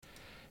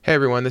Hey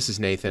everyone, this is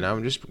Nathan.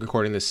 I'm just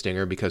recording this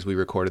stinger because we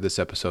recorded this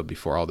episode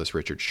before all this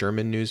Richard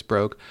Sherman news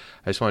broke.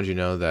 I just wanted you to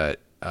know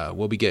that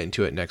we'll be getting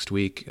to it next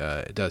week.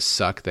 It does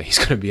suck that he's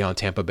going to be on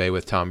Tampa Bay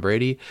with Tom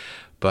Brady,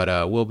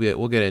 but we'll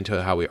get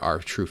into how our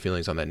true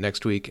feelings on that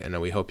next week,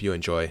 and we hope you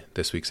enjoy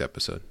this week's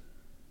episode.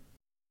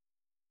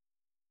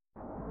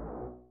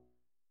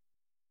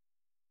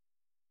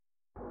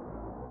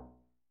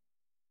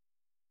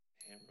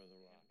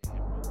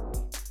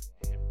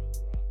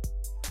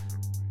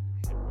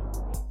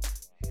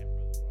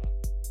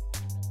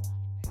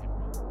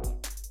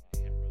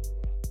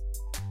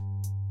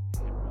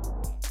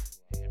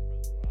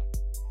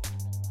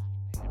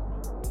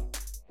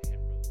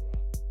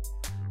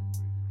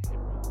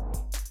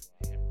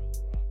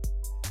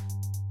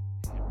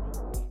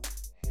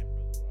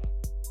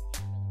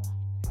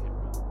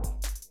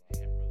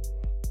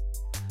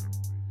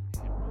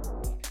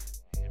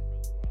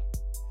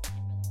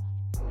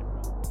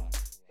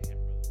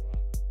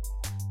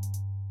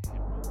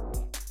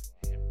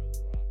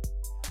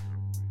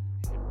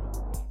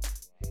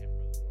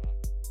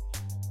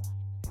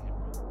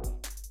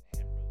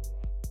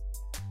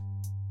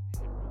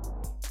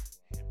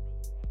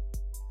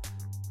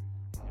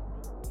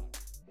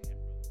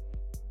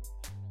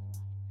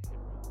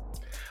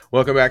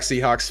 Welcome back,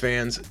 Seahawks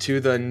fans, to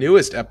the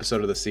newest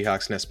episode of the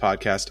Seahawks Nest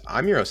podcast.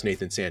 I'm your host,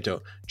 Nathan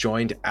Santo,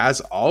 joined, as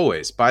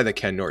always, by the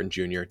Ken Norton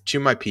Jr., to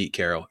my Pete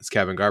Carroll. It's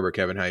Kevin Garber.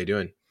 Kevin, how you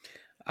doing?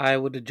 I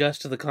would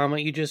adjust to the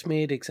comment you just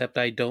made, except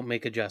I don't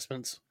make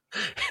adjustments.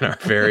 And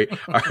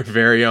our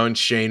very own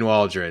Shane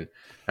Waldron.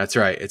 That's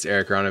right. It's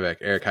Eric Ronnebeck.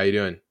 Eric, how you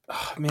doing?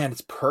 Oh, man,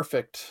 it's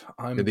perfect.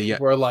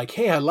 We're like,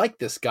 hey, I like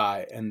this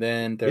guy. And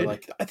then they're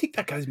like, I think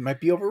that guy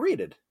might be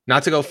overrated.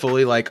 Not to go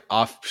fully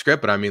off script,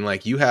 but I mean,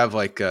 you have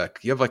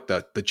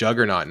the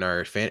juggernaut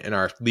in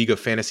our league of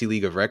fantasy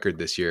league of record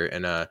this year,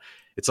 and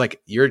it's like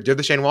you're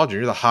the Shane Waldron.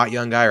 You're the hot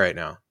young guy right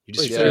now.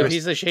 So if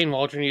he's the Shane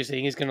Waldron, you're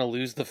saying he's going to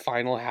lose the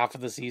final half of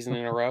the season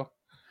in a row?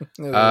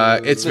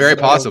 It's very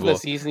possible. The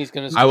season he's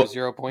going to score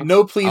 0 points.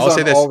 No, please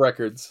on all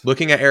records.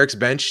 Looking at Eric's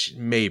bench,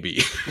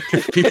 maybe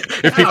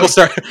if people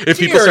start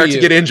to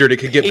get injured, it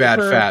could get bad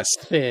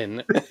fast.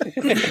 Thin.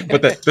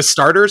 But the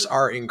starters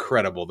are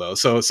incredible though.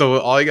 So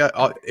all you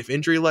got, if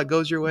injury luck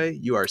goes your way,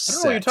 you are set. I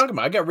don't know what you're talking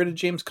about. I got rid of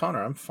James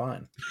Conner. I'm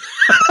fine.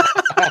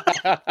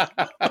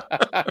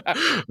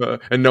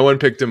 And no one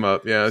picked him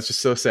up. Yeah, it's just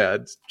so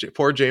sad.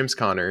 Poor James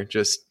Conner,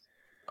 just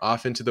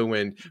off into the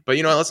wind. But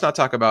you know what? Let's not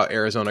talk about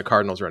Arizona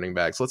Cardinals running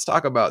backs. Let's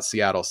talk about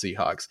Seattle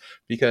Seahawks,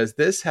 because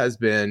this has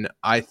been,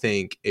 I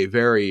think, a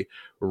very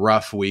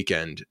rough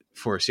weekend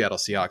for Seattle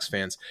Seahawks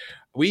fans.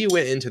 We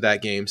went into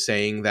that game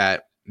saying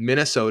that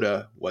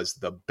Minnesota was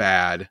the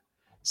bad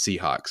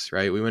Seahawks,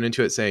 right? We went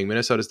into it saying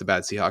Minnesota's the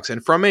bad Seahawks.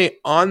 And from a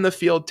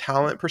on-the-field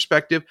talent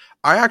perspective,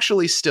 I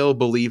actually still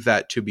believe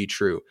that to be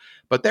true.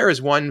 But there is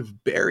one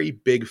very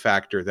big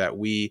factor that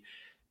we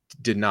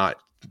did not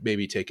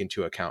maybe take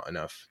into account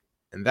enough.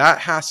 And that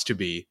has to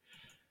be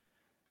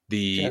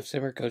the Jeff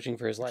Zimmer coaching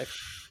for his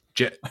life.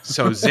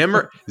 So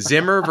Zimmer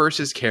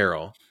versus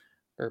Carroll,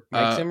 or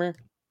Mike Zimmer,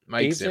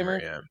 Mike Dave Zimmer.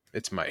 Yeah,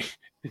 it's Mike.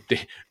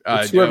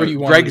 Whoever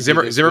you want. Greg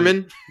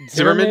Zimmerman.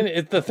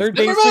 It's the third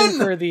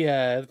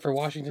baseman for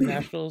Washington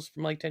Nationals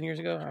from like 10 years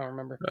ago. I don't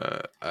remember.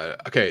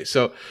 Okay,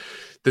 so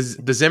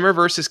the Zimmer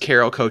versus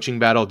Carroll coaching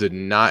battle did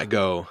not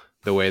go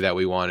the way that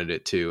we wanted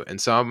it to, and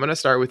so I'm going to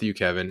start with you,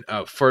 Kevin.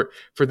 For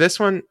this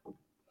one,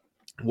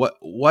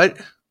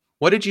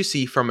 what did you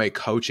see from a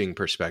coaching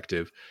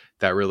perspective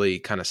that really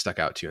kind of stuck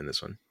out to you in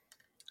this one?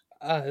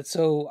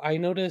 So I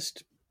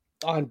noticed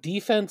on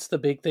defense, the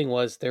big thing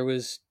was there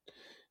was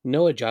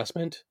no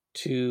adjustment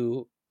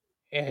to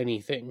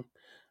anything.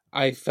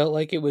 I felt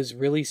like it was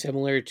really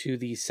similar to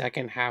the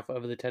second half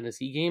of the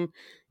Tennessee game.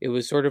 It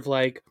was sort of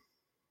like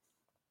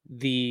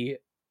the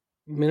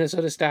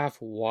Minnesota staff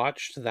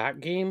watched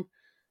that game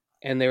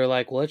and they were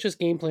like, well, let's just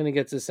game plan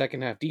against the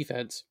second half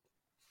defense.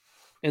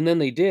 And then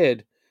they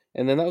did.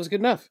 And then that was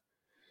good enough.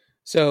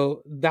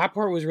 So that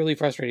part was really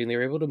frustrating. They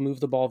were able to move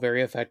the ball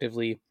very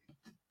effectively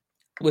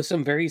with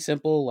some very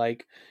simple,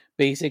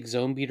 basic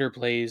zone beater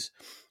plays.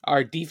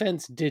 Our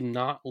defense did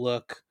not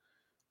look,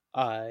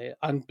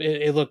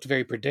 it looked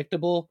very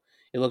predictable.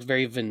 It looked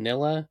very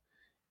vanilla.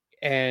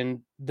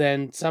 And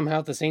then somehow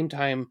at the same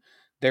time,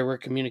 there were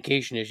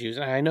communication issues.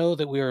 And I know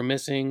that we were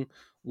missing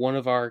one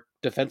of our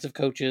defensive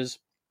coaches.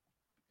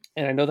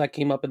 And I know that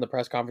came up in the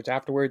press conference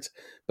afterwards,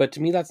 but to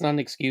me, that's not an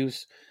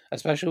excuse,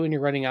 especially when you're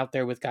running out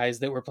there with guys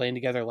that were playing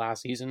together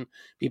last season,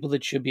 people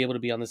that should be able to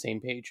be on the same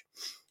page.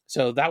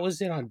 So that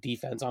was it on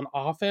defense. On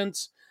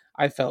offense,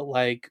 I felt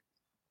like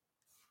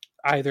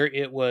whether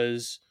it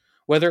was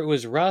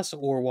Russ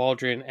or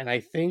Waldron, and I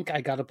think I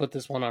got to put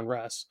this one on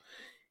Russ,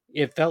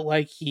 it felt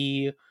like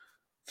he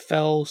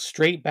fell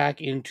straight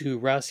back into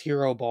Russ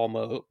hero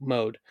ball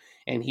mode.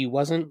 And he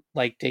wasn't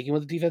taking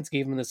what the defense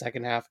gave him in the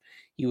second half.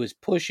 He was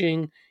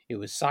pushing. It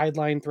was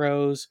sideline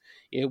throws.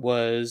 It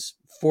was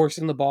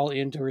forcing the ball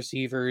into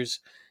receivers.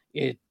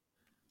 It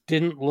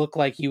didn't look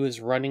like he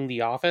was running the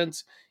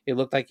offense. It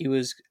looked like he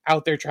was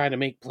out there trying to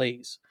make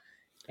plays.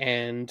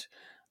 And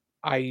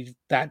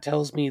that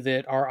tells me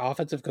that our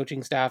offensive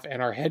coaching staff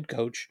and our head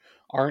coach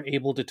aren't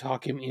able to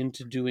talk him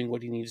into doing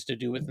what he needs to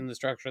do within the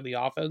structure of the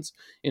offense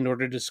in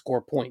order to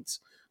score points,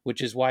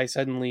 which is why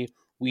suddenly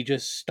we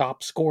just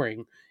stopped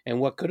scoring. And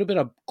what could have been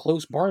a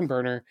close barn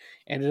burner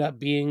ended up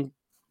being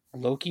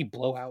low-key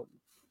blowout.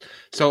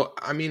 So,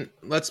 I mean,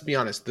 let's be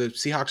honest. The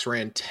Seahawks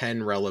ran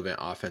 10 relevant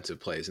offensive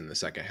plays in the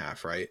second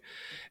half, right?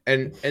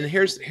 And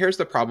here's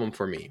the problem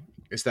for me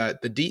is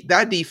that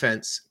that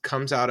defense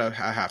comes out of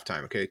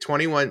halftime. Okay,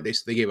 21.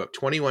 They gave up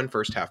 21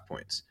 first half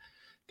points.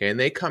 Okay, and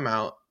they come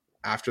out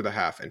after the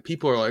half, and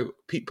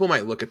people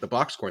might look at the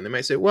box score and they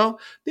might say, well,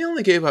 they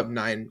only gave up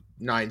nine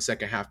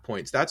second half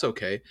points. That's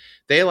okay.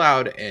 They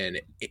allowed an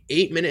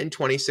 8-minute and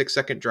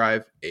 26-second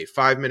drive, a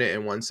 5-minute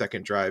and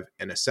 1-second drive,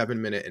 and a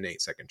 7-minute and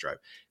 8-second drive.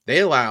 They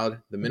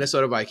allowed the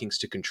Minnesota Vikings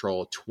to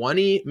control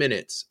 20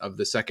 minutes of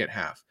the second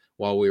half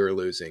while we were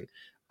losing.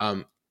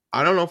 I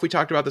don't know if we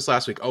talked about this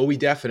last week. Oh, we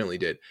definitely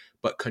did.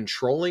 But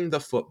controlling the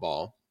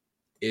football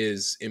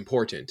is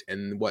important.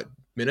 And what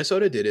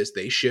Minnesota did is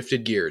they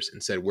shifted gears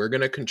and said, we're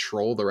going to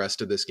control the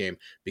rest of this game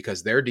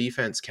because their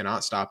defense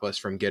cannot stop us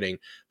from getting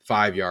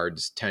 5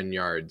 yards, 10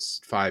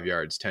 yards, 5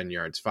 yards, 10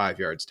 yards, 5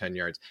 yards, 10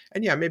 yards.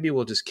 And yeah, maybe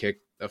we'll just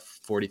kick a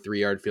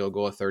 43-yard field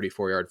goal, a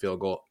 34-yard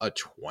field goal, a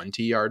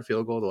 20-yard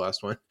field goal. The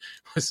last one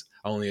was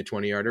only a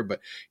 20-yarder,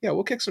 but yeah,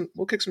 we'll kick some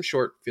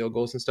short field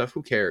goals and stuff.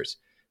 Who cares?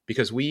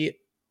 Because we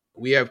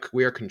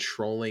are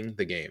controlling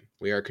the game.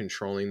 We are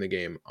controlling the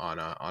game on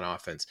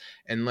offense.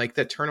 And like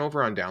that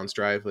turnover on downs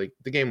drive, like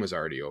the game was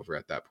already over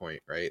at that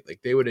point, right?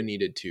 Like they would have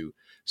needed to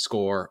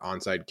score,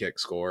 onside kick,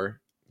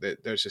 score.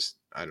 There's just,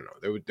 I don't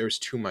know. There's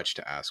too much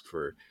to ask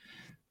for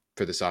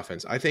this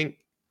offense. I think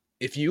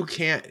if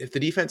the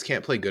defense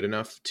can't play good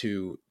enough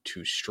to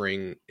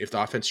string, if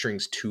the offense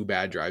strings 2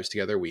 bad drives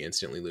together, we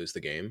instantly lose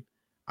the game.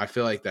 I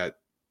feel like that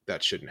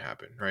shouldn't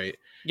happen, right?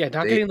 Yeah,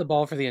 getting the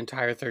ball for the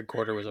entire third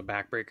quarter was a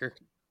backbreaker.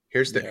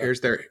 Here's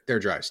their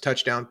drives.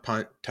 Touchdown,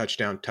 punt,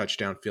 touchdown,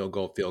 field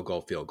goal, field goal,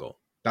 field goal.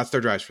 That's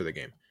their drives for the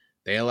game.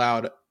 They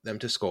allowed them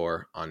to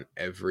score on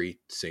every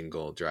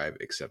single drive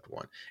except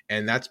one.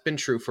 And that's been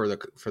true for the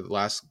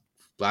last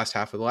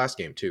half of the last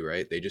game too,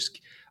 right? They just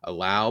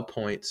allow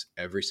points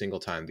every single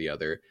time the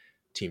other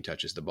team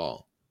touches the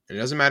ball. And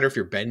it doesn't matter if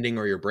you're bending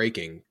or you're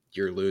breaking,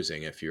 you're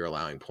losing if you're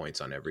allowing points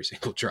on every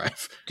single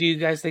drive. Do you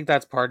guys think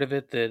that's part of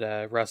it,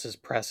 that Russ is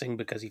pressing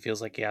because he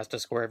feels like he has to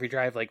score every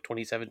drive, like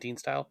 2017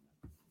 style?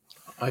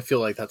 I feel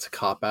like that's a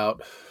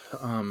cop-out.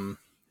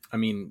 I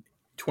mean,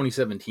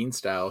 2017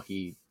 style,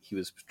 he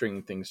was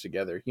stringing things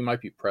together. He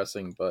might be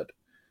pressing, but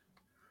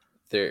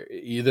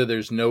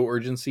there's no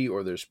urgency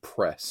or there's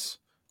press.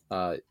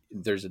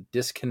 There's a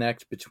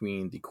disconnect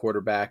between the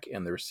quarterback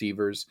and the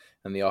receivers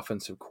and the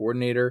offensive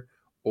coordinator,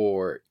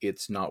 or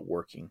it's not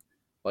working.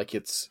 Like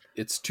it's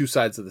 2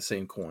 sides of the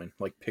same coin.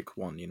 Like pick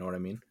one, you know what I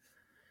mean?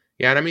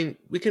 Yeah, and I mean,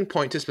 we can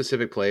point to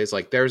specific plays.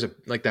 Like there's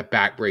that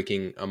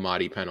back-breaking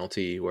Amadi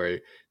penalty where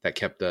that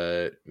kept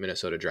the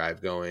Minnesota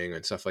drive going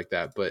and stuff like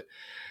that. But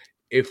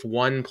if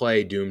one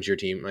play dooms your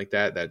team like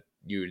that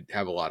you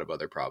have a lot of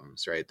other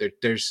problems, right?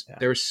 There's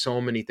so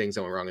many things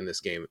that went wrong in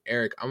this game.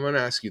 Eric, I'm going to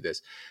ask you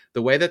this.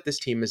 The way that this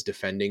team is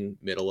defending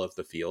middle of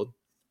the field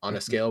on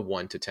a scale of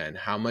 1 to 10,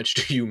 how much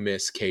do you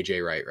miss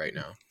KJ Wright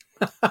now?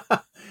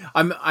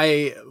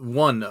 I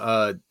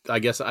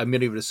guess I'm gonna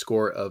give it a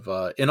score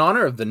of in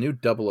honor of the new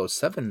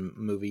 007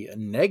 movie, a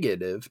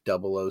negative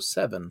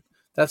 007.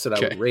 That's what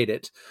I would rate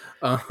it.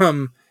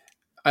 How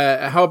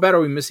bad are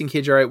we missing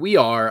KJ Wright? We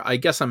are. I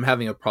guess I'm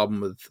having a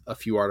problem with a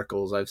few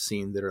articles I've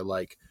seen that are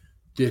like,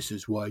 this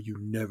is why you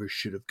never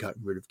should have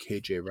gotten rid of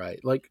KJ Wright.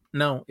 Like,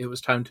 no, it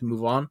was time to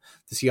move on.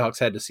 The Seahawks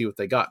had to see what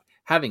they got.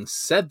 Having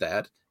said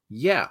that,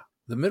 yeah,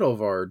 the middle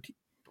of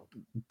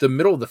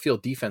the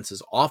field defense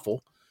is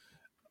awful.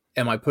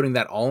 Am I putting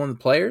that all on the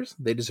players?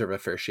 They deserve a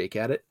fair shake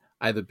at it.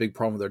 I have a big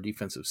problem with our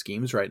defensive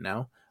schemes right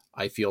now.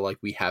 I feel like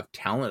we have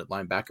talent at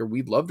linebacker.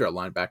 We loved our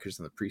linebackers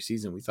in the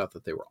preseason. We thought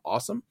that they were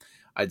awesome.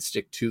 I'd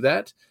stick to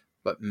that.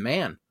 But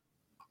man,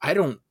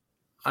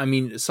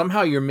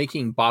 somehow you're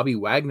making Bobby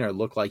Wagner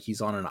look like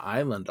he's on an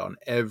island on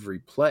every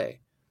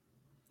play.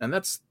 And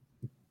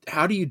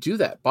how do you do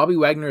that? Bobby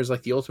Wagner is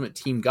like the ultimate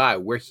team guy.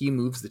 Where he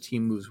moves, the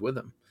team moves with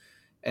him.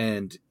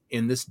 And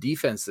in this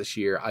defense this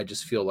year, I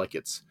just feel like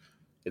it's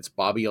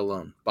Bobby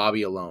alone.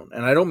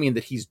 And I don't mean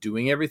that he's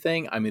doing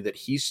everything. I mean that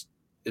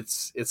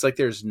it's like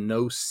there's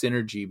no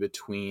synergy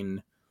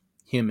between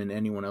him and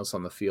anyone else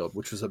on the field,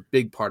 which was a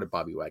big part of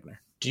Bobby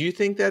Wagner. Do you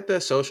think that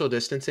the social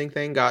distancing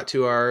thing got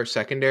to our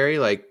secondary?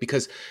 Like,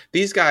 because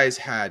these guys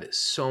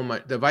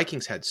the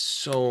Vikings had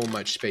so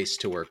much space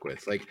to work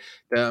with. Like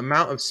the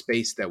amount of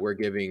space that we're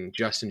giving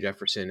Justin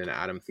Jefferson and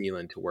Adam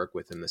Thielen to work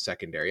with in the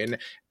secondary. And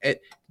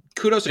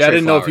kudos to Trey Flowers. I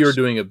didn't know if you were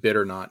doing a bid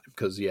or not,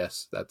 because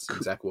yes, that's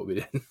exactly what we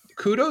did.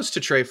 Kudos to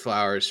Trey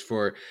Flowers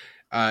for,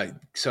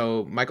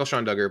 so Michael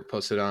Sean Duggar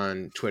posted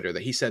on Twitter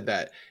that he said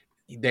that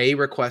they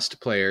request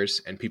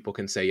players and people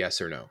can say yes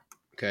or no.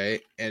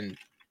 Okay. And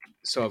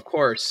so of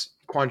course,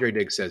 Quandre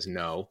Diggs says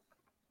no,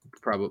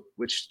 probably,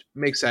 which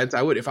makes sense.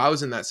 If I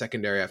was in that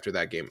secondary after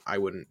that game, I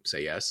wouldn't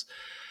say yes.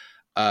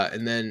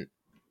 And then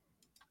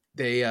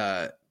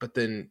but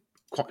then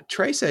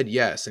Trey said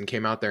yes and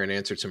came out there and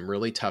answered some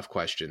really tough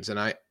questions. And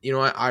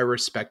I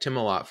respect him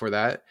a lot for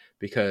that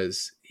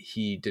because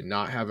he did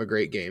not have a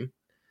great game.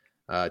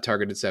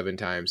 Targeted 7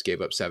 times,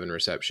 gave up 7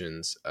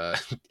 receptions,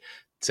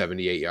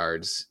 78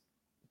 yards.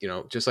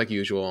 Just like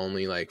usual,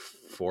 only like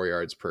 4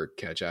 yards per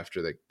catch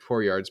after the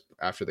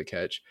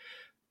catch.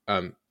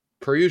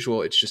 Per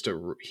usual, it's just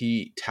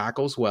he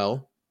tackles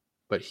well,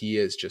 but he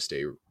is just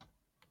a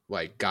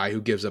like guy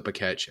who gives up a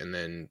catch and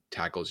then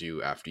tackles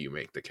you after you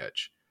make the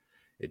catch.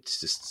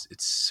 It's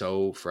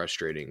so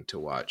frustrating to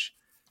watch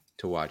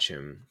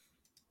him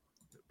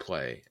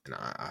play, and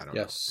I don't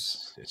know.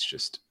 It's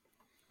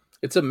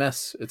a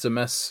mess. It's a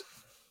mess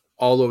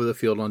all over the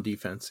field on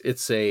defense.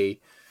 It's a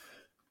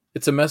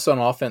mess on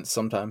offense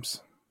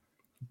sometimes,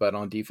 but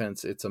on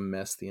defense, it's a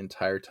mess the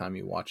entire time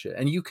you watch it.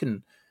 And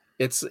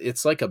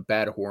it's like a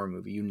bad horror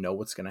movie. You know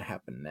what's going to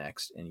happen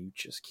next, and you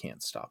just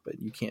can't stop it.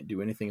 You can't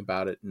do anything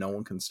about it. No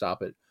one can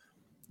stop it.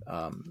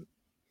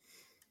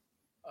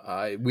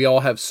 We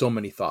all have so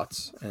many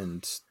thoughts,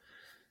 and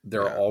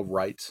they're all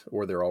right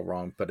or they're all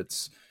wrong, but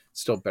it's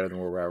still better than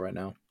where we're at right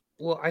now.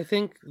 Well, I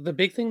think the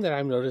big thing that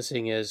I'm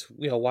noticing is,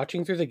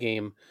 watching through the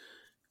game,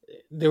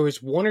 there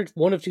was one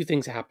of two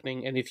things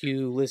happening. And if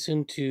you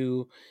listen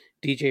to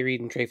DJ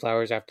Reed and Trey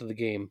Flowers after the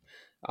game,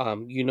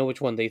 you know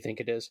which one they think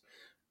it is.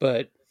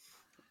 But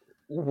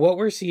what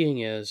we're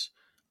seeing is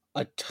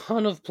a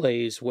ton of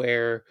plays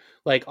where,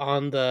 like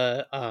on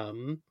the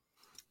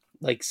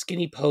like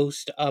skinny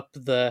post up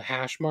the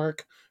hash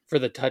mark for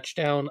the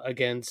touchdown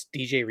against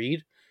DJ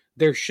Reed,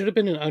 there should have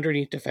been an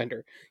underneath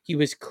defender. He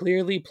was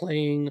clearly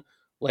playing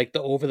like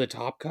the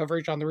over-the-top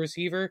coverage on the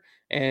receiver,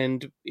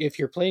 and if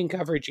you're playing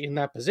coverage in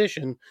that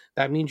position,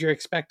 that means you're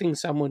expecting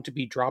someone to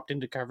be dropped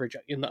into coverage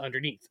in the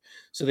underneath.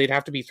 So they'd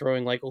have to be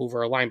throwing like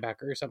over a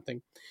linebacker or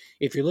something.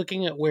 If you're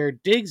looking at where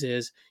Diggs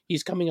is,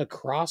 he's coming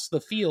across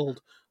the field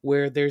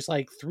where there's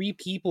like 3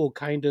 people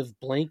kind of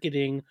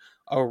blanketing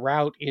a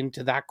route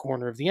into that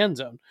corner of the end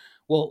zone.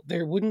 Well,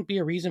 there wouldn't be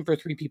a reason for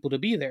 3 people to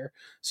be there.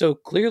 So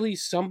clearly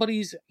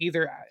somebody's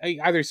either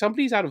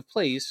somebody's out of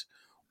place,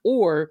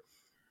 or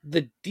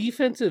the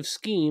defensive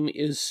scheme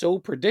is so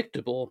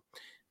predictable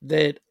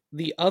that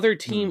the other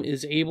team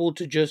is able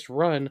to just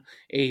run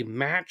a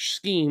match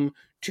scheme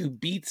to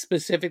beat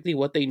specifically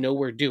what they know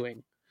we're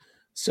doing.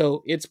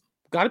 So it's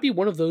got to be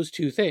one of those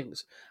two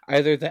things.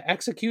 Either the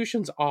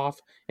execution's off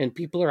and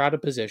people are out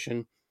of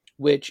position,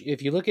 which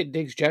if you look at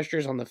Diggs'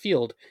 gestures on the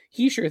field,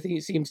 he sure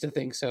seems to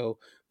think so,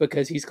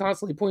 because he's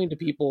constantly pointing to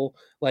people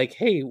like,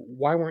 hey,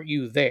 why weren't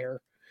you there?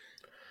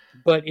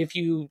 But if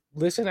you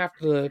listen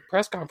after the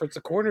press conference,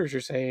 the corners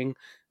are saying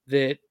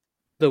that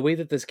the way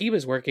that the scheme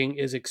is working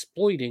is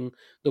exploiting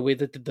the way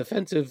that the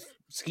defensive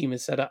scheme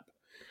is set up.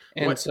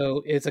 And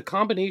so it's a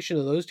combination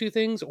of those two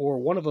things, or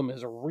one of them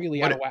is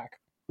really out of whack.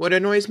 What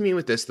annoys me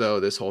with this, though,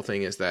 this whole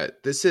thing, is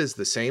that this is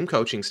the same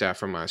coaching staff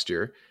from last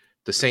year,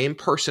 the same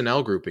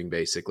personnel grouping,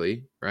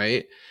 basically,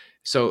 right?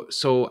 So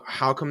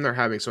how come they're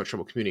having so much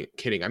trouble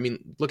communicating? I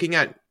mean, looking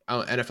at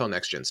NFL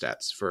Next Gen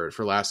stats for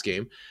last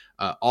game,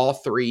 all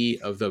 3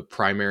 of the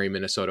primary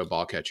Minnesota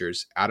ball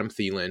catchers, Adam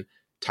Thielen,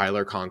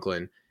 Tyler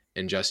Conklin,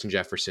 and Justin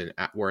Jefferson,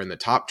 were in the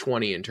top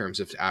 20 in terms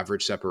of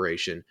average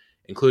separation,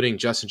 including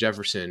Justin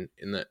Jefferson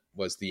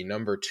was the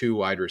number 2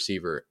 wide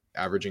receiver,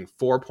 averaging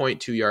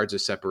 4.2 yards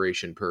of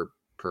separation per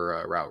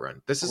route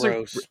run. This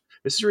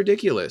is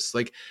ridiculous.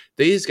 Like,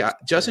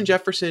 Justin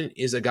Jefferson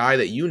is a guy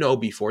that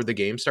before the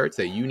game starts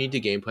that you need to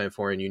game plan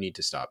for and you need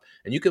to stop.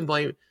 And you can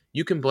blame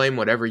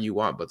whatever you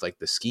want, but like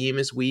the scheme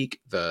is weak.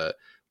 The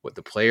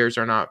players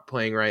are not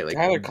playing right. Like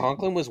Tyler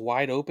Conklin was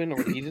wide open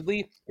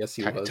repeatedly. Yes,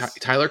 he was.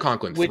 Tyler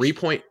Conklin,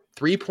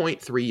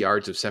 3.3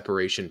 yards of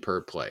separation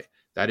per play.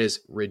 That is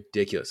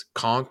ridiculous.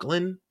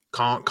 Conklin,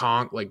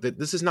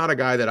 this is not a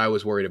guy that I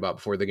was worried about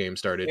before the game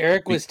started.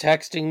 Eric was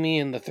texting me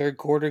in the third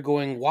quarter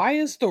going, why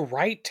is the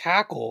right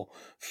tackle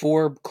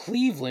for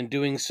Cleveland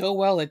doing so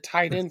well at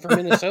tight end for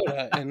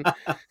Minnesota? And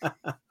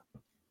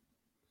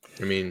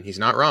I mean, he's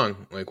not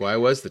wrong. Like, why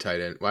was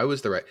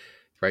the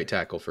right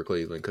tackle for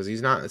Cleveland? Because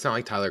it's not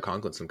like Tyler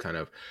Conklin, some kind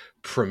of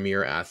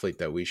premier athlete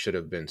that we should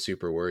have been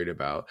super worried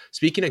about.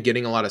 Speaking of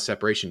getting a lot of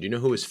separation, do you know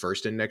who was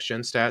first in next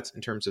gen stats in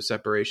terms of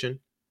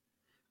separation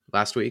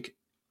last week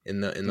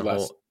in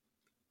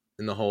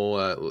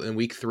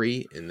week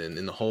 3, and then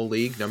in the whole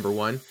league? Number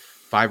 1,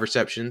 5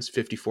 receptions,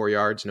 54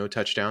 yards, no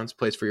touchdowns,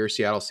 plays for your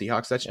Seattle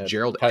Seahawks. That's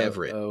Gerald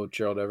Everett. Oh,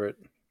 Gerald Everett.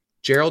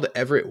 Gerald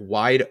Everett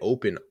wide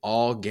open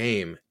all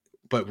game.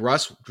 But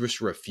Russ just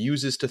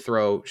refuses to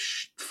throw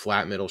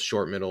flat middles,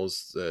 short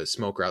middles,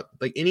 smoke route,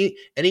 like any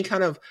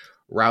kind of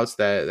routes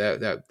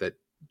that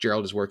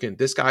Gerald is working.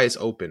 This guy is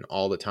open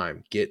all the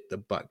time. Get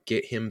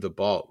him the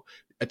ball.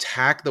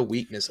 Attack the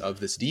weakness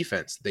of this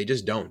defense. They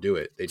just don't do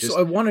it. So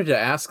I wanted to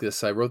ask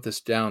this. I wrote this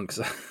down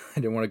because I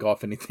didn't want to go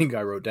off anything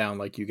I wrote down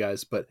like you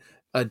guys. But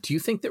do you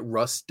think that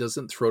Russ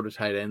doesn't throw to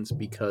tight ends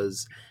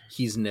because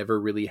he's never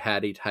really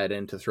had a tight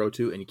end to throw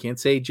to? And you can't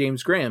say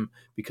James Graham,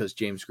 because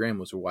James Graham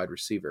was a wide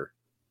receiver.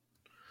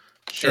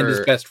 Sure. And his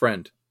best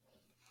friend.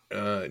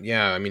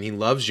 Yeah, I mean, he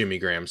loves Jimmy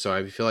Graham, so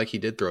I feel like he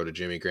did throw to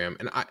Jimmy Graham,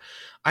 and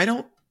I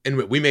don't. And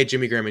we made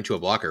Jimmy Graham into a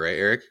blocker, right,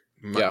 Eric?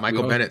 Yeah,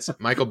 Michael Bennett.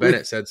 Michael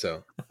Bennett said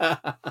so.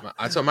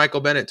 That's what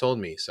Michael Bennett told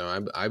me,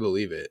 so I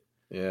believe it.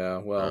 Yeah,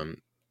 well,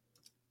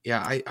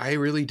 yeah, I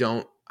really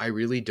don't. I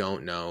really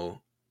don't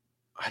know.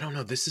 I don't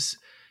know.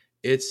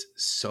 It's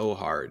so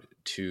hard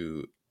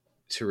to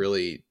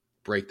really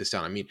break this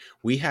down. I mean,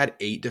 we had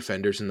 8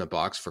 defenders in the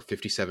box for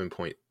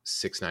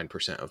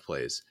 57.69% of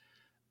plays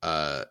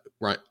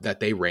that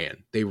they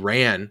ran. They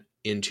ran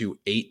into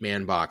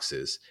 8-man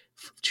boxes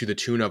to the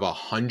tune of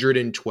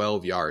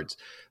 112 yards.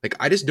 Like,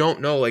 I just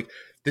don't know. Like,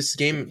 this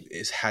game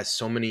has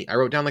so many. I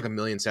wrote down like a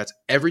million stats.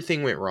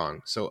 Everything went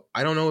wrong. So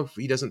I don't know if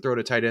he doesn't throw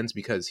to tight ends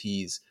because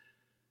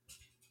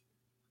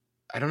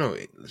I don't know.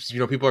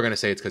 People are going to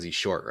say it's because he's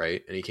short,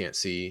 right? And he can't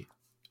see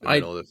the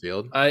middle of the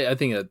field. I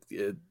think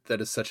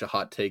that is such a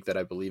hot take that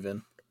I believe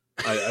in.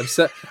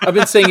 I've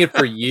been saying it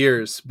for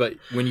years, but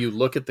when you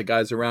look at the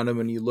guys around him,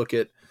 and you look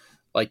at,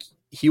 like,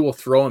 he will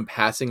throw in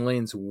passing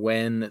lanes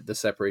when the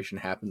separation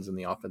happens in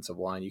the offensive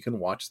line. You can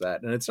watch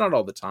that, and it's not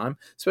all the time,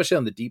 especially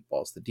on the deep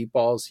balls. The deep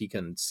balls, he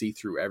can see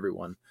through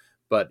everyone,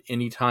 but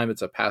anytime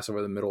it's a pass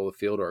over the middle of the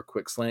field or a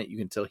quick slant, you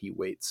can tell he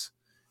waits,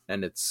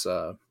 and it's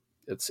so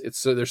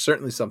there's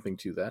certainly something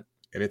to that.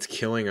 And it's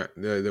killing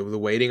the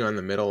waiting on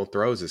the middle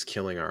throws is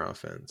killing our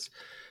offense.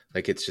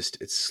 Like, it's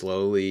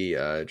slowly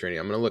draining.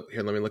 I'm gonna look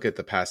here. Let me look at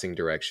the passing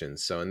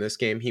directions. So in this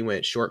game, he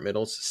went short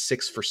middles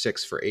 6 for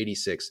 6 for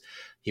 86.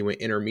 He went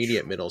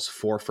intermediate middles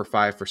 4 for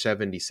 5 for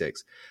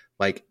 76.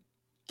 Like,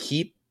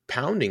 keep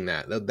pounding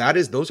that.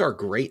 Those are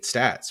great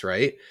stats,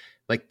 right?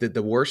 Like,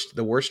 the worst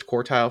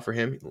quartile for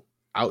him,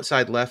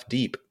 outside left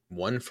deep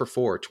 1 for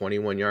 4,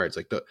 21 yards.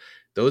 Like,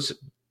 those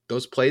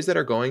plays that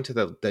are going to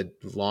the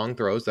long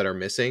throws that are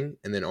missing,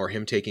 and then or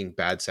him taking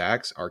bad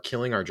sacks, are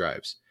killing our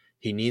drives.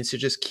 He needs to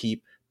just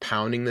keep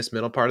pounding this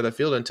middle part of the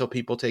field until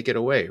people take it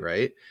away,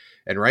 right?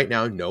 And right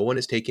now, no one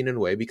is taking it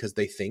away because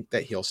they think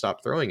that he'll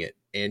stop throwing it,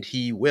 and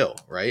he will,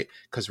 right?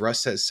 Because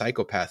Russ says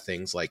psychopath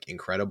things like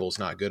 "incredible's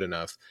not good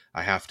enough.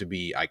 I have to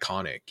be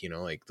iconic,"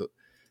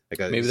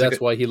 Maybe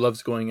that's why he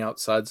loves going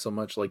outside so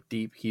much, like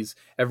deep.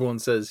 Everyone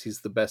says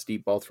he's the best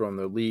deep ball thrower in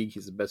the league.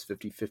 He's the best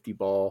 50-50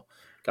 ball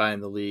guy in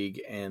the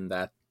league, and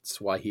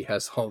that's why he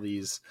has all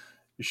these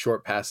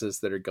short passes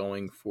that are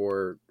going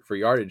for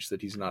yardage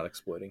that he's not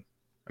exploiting.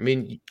 I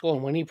mean, well,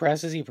 when he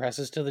presses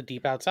to the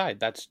deep outside.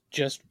 That's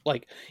just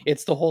like,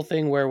 it's the whole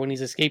thing where when he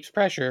escapes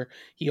pressure,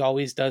 he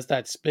always does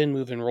that spin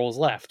move and rolls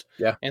left.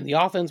 Yeah. And the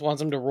offense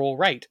wants him to roll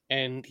right.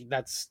 And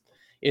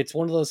it's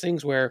one of those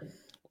things where,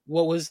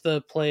 what was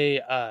the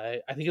play? I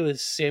think it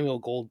was Samuel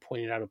Gold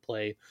pointed out a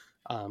play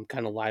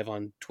kind of live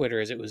on Twitter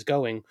as it was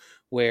going,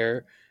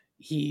 where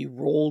he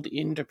rolled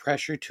into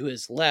pressure to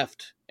his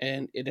left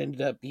and it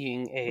ended up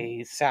being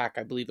a sack,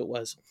 I believe it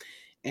was.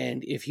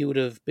 And if he would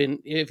have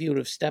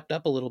stepped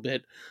up a little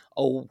bit,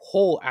 a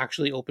hole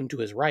actually opened to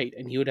his right,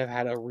 and he would have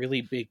had a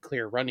really big,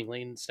 clear running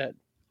lane instead.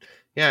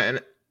 Yeah,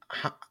 and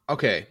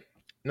okay,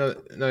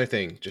 another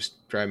thing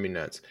just drive me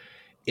nuts.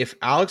 If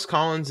Alex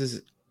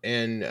Collins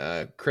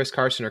and Chris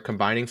Carson are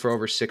combining for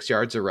over 6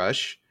 yards a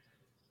rush,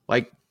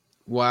 like,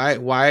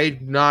 why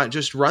not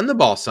just run the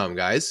ball some,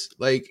 guys?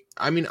 Like,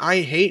 I mean, I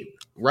hate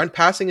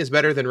passing is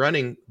better than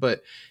running,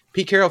 but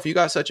Pete Carroll, if you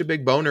got such a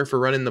big boner for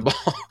running the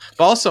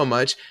ball so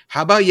much,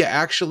 how about you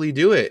actually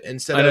do it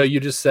instead? I know you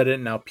just said it,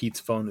 and now Pete's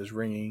phone is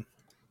ringing.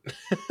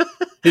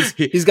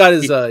 He's got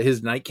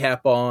his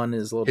nightcap on,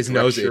 his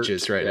nose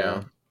itches right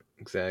now.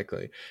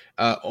 Exactly.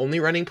 Only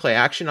running play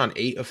action on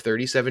 8 of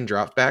 37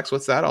 dropbacks.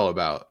 What's that all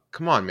about?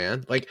 Come on,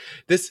 man. Like,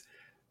 this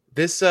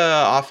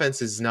offense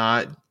does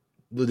not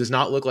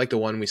look like the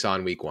one we saw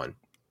in week 1.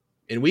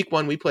 In week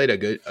 1, we played a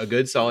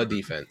good solid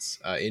defense.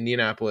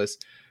 Indianapolis.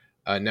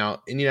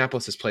 Now,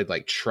 Indianapolis has played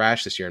like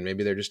trash this year, and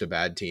maybe they're just a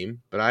bad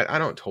team, but I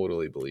don't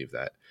totally believe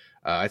that.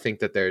 I think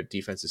that their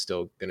defense is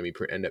still going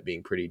to end up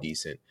being pretty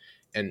decent.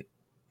 And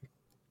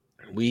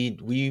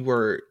we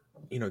were,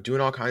 doing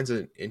all kinds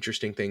of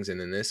interesting things.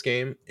 And in this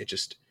game,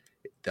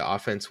 the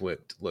offense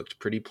looked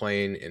pretty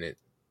plain, and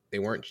they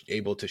weren't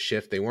able to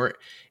shift. They weren't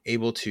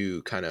able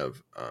to kind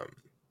of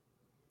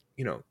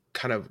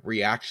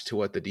react to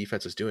what the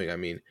defense was doing. I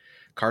mean,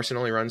 Carson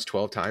only runs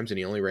 12 times, and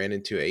he only ran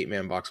into an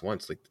 8-man box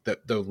once. Like,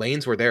 the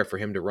lanes were there for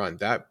him to run.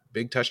 That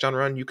big touchdown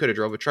run, you could have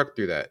drove a truck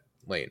through that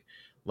lane.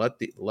 Let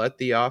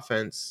the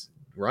offense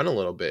run a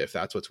little bit if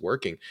that's what's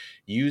working.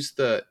 Use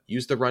the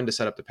run to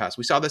set up the pass.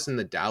 We saw this in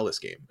the Dallas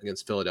game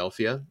against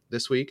Philadelphia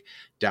this week.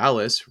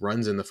 Dallas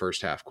runs in the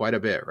first half quite a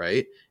bit,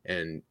 right?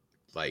 And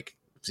like,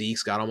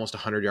 Zeke's got almost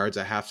 100 yards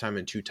at halftime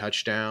and 2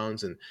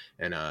 touchdowns, and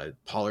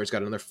Pollard's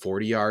got another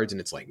 40 yards, and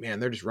it's like, man,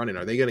 they're just running.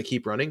 Are they going to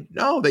keep running?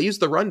 No, they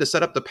used the run to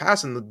set up the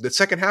pass, and the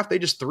second half, they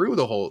just threw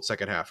the whole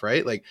second half,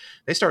 right? Like,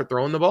 they start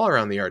throwing the ball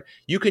around the yard.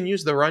 You can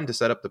use the run to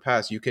set up the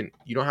pass. You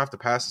don't have to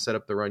pass to set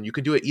up the run. You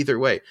can do it either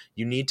way.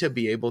 You need to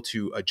be able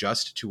to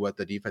adjust to what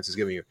the defense is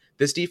giving you.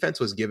 This defense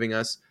was giving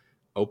us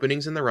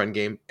openings in the run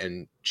game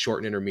and short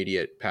and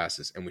intermediate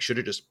passes, and we should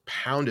have just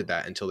pounded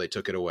that until they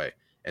took it away.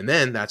 And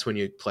then that's when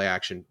you play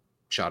action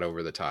shot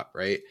over the top,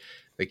 right?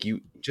 Like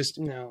you just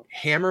No.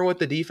 hammer what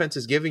the defense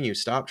is giving you.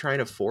 Stop trying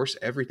to force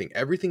everything.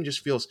 Everything just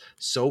feels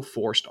so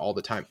forced all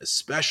the time,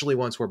 especially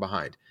once we're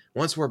behind.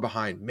 Once we're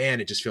behind, man,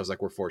 it just feels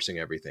like we're forcing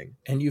everything.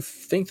 And you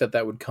think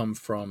that would come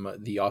from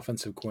the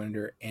offensive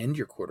coordinator and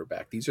your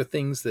quarterback. These are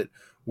things that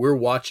we're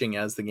watching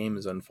as the game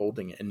is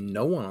unfolding, and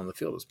no one on the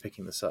field is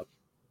picking this up.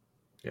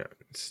 Yeah,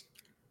 it's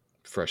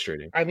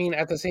frustrating. I mean,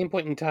 at the same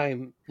point in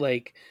time,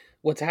 like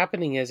what's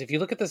happening is if you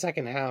look at the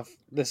second half,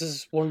 this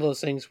is one of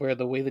those things where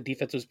the way the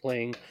defense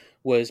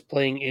was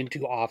playing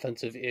into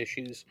offensive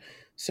issues.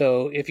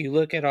 So if you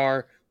look at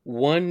our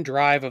one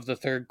drive of the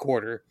third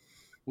quarter,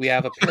 we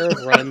have a pair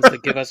of runs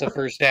that give us a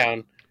first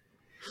down.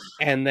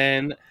 And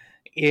then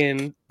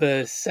in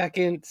the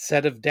second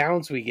set of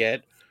downs we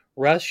get,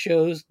 Russ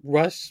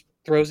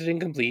throws it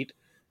incomplete.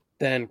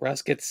 Then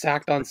Russ gets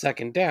sacked on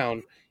second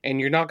down, and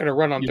you're not going to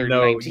run on third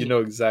and 19. You know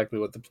exactly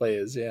what the play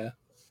is, yeah.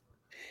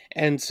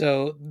 And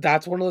so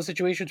that's one of those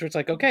situations where it's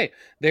like, okay,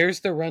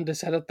 there's the run to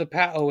set up the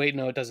pass. Oh wait,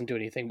 no, it doesn't do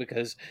anything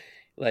because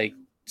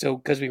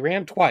we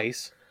ran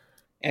twice.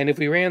 And if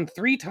we ran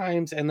 3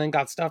 times and then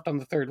got stuffed on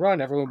the third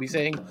run, everyone would be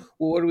saying,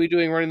 well, what are we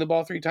doing running the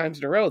ball 3 times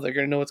in a row? They're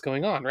going to know what's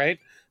going on, right?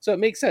 So it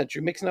makes sense.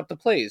 You're mixing up the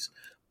plays.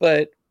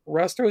 But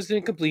Russ throws it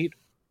incomplete.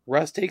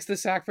 Russ takes the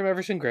sack from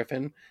Everson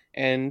Griffin.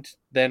 And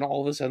then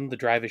all of a sudden the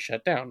drive is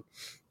shut down.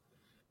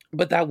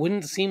 But that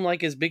wouldn't seem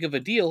like as big of a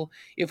deal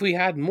if we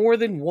had more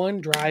than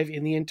one drive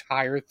in the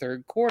entire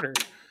third quarter.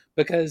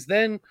 Because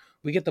then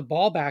we get the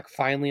ball back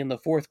finally in the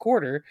fourth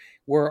quarter.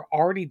 We're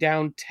already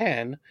down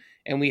 10,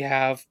 and we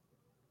have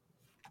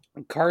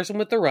Carson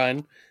with the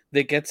run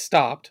that gets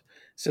stopped.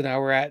 So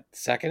now we're at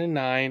 2nd and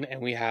 9, and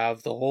we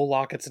have the whole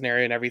Lockett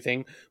scenario and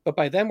everything. But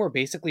by then, we're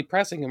basically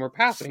pressing and we're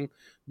passing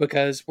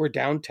because we're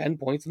down 10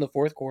 points in the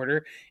fourth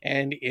quarter.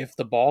 And if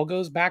the ball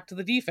goes back to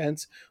the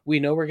defense, we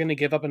know we're going to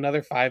give up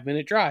another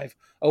 5-minute drive.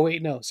 Oh,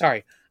 wait, no,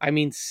 sorry. I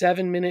mean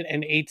 7-minute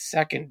and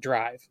 8-second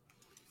drive.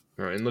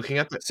 Right, and looking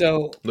at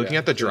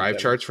the drive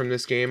charts from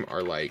this game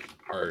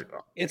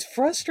it's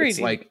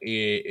frustrating.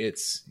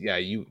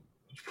 You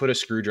put a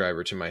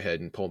screwdriver to my head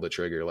and pull the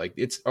trigger, like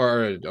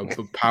or a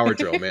power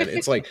drill, man.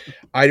 It's like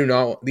I do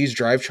not. These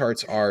drive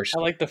charts are. I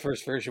like the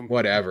first version.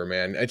 Whatever,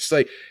 man. It's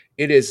like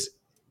it is.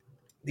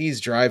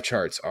 These drive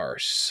charts are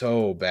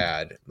so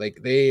bad.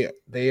 Like they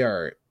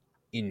are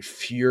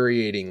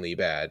infuriatingly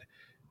bad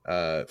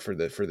for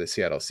the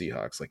Seattle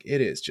Seahawks. Like it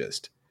is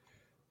just.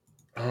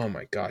 Oh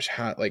my gosh,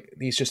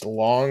 these just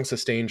long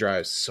sustained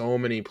drives, so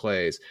many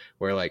plays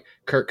where like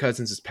Kirk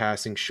Cousins is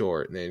passing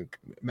short and then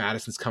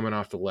Madison's coming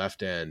off the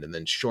left end and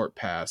then short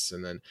pass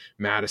and then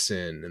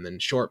Madison and then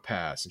short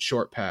pass and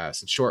short pass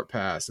and short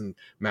pass and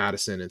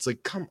Madison. It's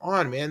like, come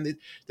on, man.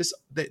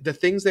 The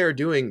things they're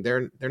doing,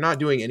 they're not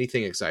doing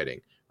anything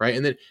exciting, right?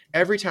 And then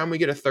every time we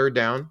get a third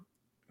down,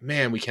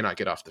 man, we cannot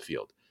get off the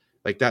field.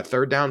 Like that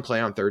third down play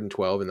on 3rd and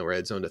 12 in the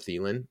red zone to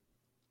Thielen.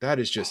 That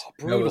is just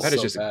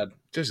bad.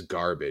 Just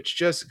garbage.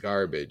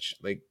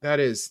 Like that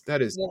is.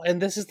 Well,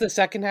 and this is the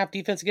second half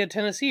defense against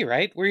Tennessee,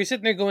 right? Where you're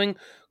sitting there going,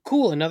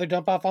 "Cool, another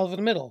dump off over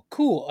the middle.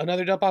 Cool,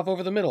 another dump off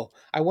over the middle.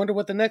 I wonder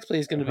what the next play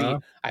is going to be.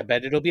 I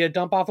bet it'll be a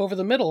dump off over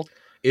the middle.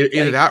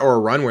 Either that or a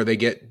run where they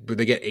get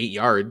 8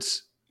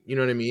 yards. You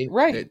know what I mean?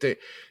 Right.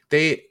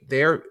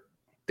 They're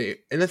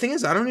and the thing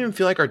is, I don't even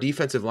feel like our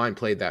defensive line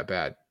played that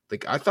bad.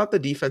 Like I thought the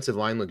defensive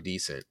line looked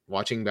decent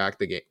watching back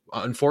the game.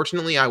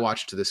 Unfortunately, I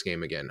watched this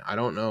game again. I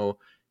don't know.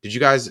 Did you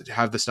guys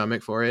have the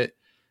stomach for it?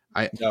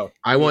 I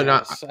would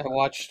not. I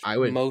watched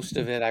most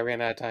of it. I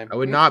ran out of time. I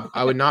would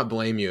not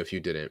blame you if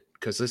you didn't,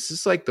 because this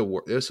is like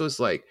this was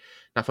like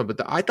not fun. But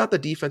I thought the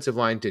defensive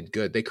line did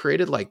good. They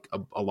created like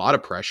a lot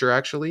of pressure,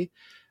 actually,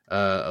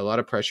 a lot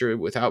of pressure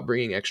without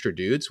bringing extra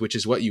dudes, which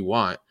is what you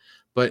want.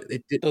 But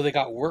so they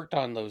got worked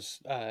on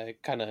those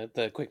kind of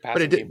the quick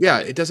passing.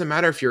 But it doesn't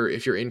matter if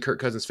you're in Kirk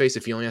Cousins' face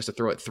if he only has to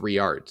throw it 3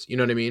 yards. You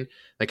know what I mean?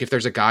 Like if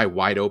there's a guy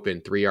wide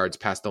open 3 yards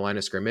past the line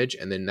of scrimmage,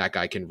 and then that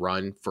guy can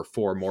run for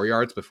 4 more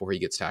yards before he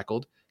gets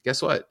tackled.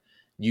 Guess what?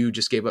 You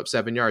just gave up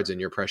 7 yards,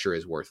 and your pressure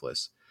is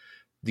worthless.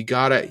 We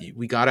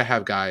gotta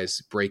have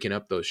guys breaking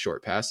up those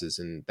short passes,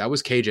 and that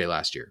was KJ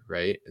last year,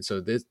 right? And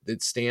so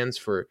it stands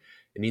for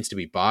it needs to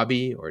be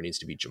Bobby, or it needs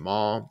to be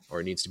Jamal,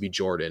 or it needs to be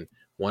Jordan.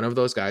 One of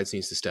those guys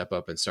needs to step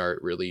up and start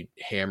really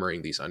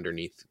hammering these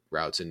underneath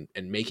routes and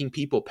making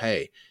people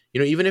pay.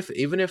 You know, even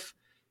if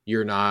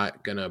you're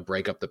not gonna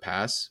break up the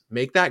pass,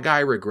 make that guy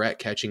regret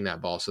catching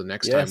that ball. So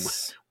next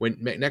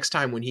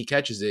time when he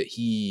catches it,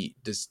 he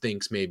just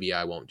thinks, maybe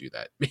I won't do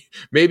that.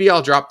 Maybe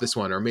I'll drop this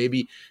one, or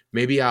maybe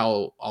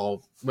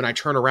I'll when I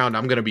turn around,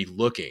 I'm gonna be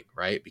looking,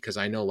 right? Because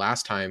I know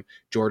last time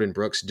Jordan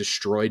Brooks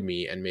destroyed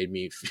me and made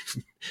me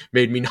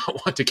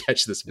not want to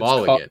catch this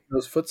ball again.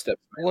 Those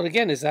footsteps. Well,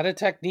 again, is that a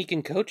technique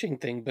and coaching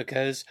thing?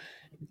 Because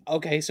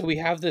okay, so we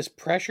have this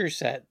pressure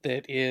set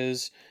that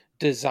is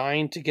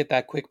designed to get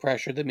that quick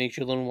pressure that makes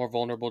you a little more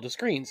vulnerable to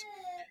screens.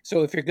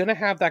 So if you're going to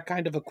have that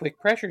kind of a quick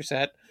pressure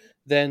set,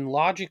 then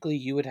logically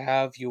you would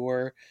have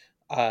your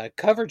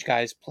coverage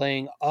guys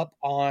playing up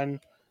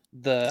on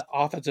the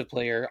offensive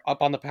player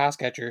up on the pass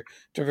catcher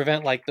to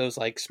prevent like those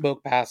like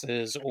smoke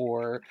passes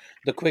or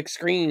the quick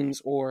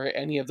screens or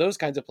any of those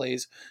kinds of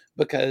plays,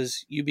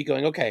 because you'd be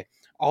going, okay,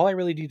 all I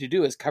really need to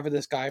do is cover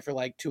this guy for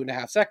like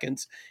 2.5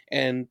 seconds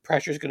and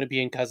pressure's going to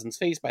be in Cousins'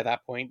 face by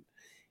that point.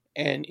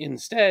 And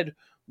instead,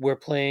 we're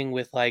playing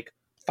with like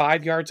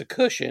 5 yards of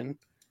cushion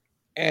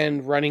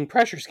and running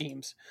pressure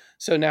schemes.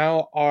 So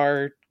now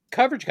our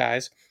coverage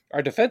guys,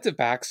 our defensive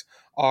backs,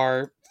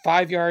 are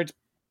 5 yards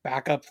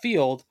back up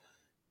field,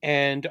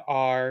 and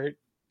our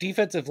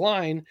defensive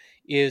line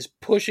is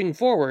pushing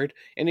forward,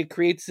 and it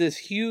creates this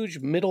huge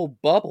middle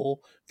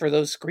bubble for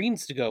those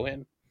screens to go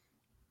in.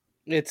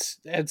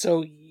 And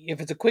so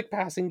if it's a quick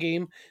passing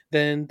game,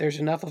 then there's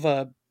enough of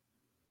a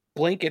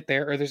blanket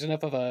there, or there's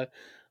enough of a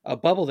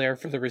bubble there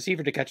for the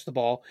receiver to catch the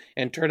ball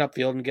and turn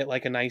upfield and get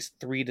like a nice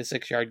 3 to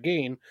 6 yard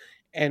gain.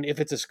 And if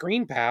it's a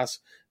screen pass,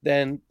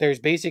 then there's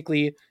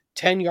basically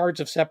 10 yards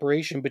of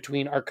separation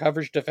between our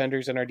coverage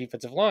defenders and our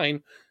defensive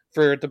line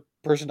for the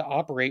person to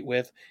operate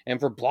with and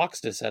for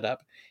blocks to set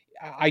up.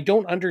 I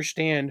don't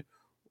understand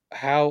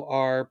how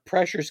our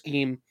pressure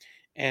scheme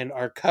and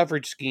our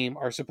coverage scheme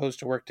are supposed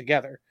to work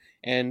together.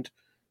 And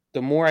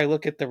the more I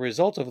look at the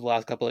results of the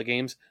last couple of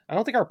games, I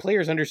don't think our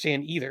players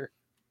understand either.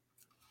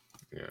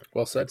 Yeah,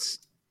 well said.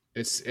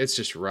 It's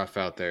just rough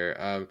out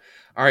there.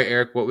 All right,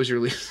 Eric, what was your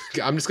least?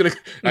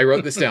 I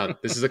wrote this down.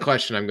 This is a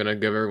question I'm gonna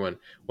give everyone.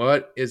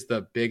 What is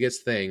the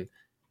biggest thing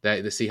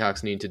that the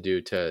Seahawks need to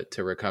do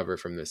to recover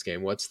from this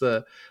game? What's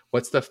the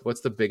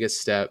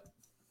biggest step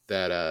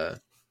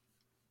that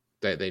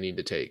they need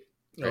to take?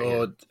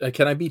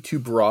 Can I be too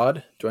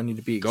broad? Do I need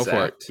to be exact?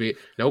 Go for it.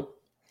 Nope.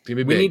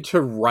 We need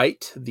to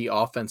right the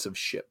offensive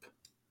ship,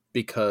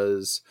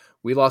 because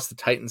we lost the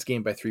Titans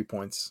game by 3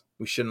 points.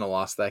 We shouldn't have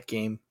lost that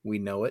game. We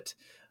know it.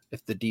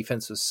 If the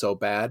defense was so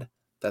bad,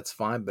 that's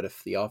fine. But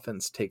if the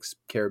offense takes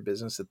care of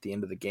business at the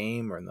end of the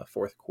game or in the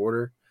fourth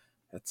quarter,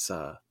 it's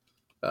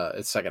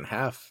second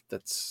half.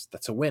 That's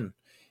a win.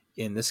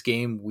 In this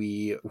game,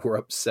 we were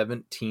up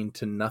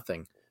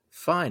 17-0.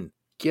 Fine.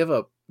 Give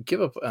up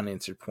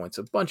unanswered points,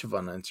 a bunch of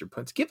unanswered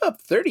points. Give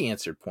up 30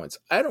 answered points.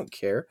 I don't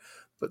care.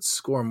 But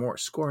score more.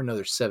 Score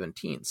another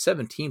 17.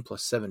 17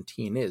 plus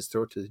 17 is,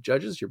 throw it to the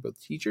judges. You're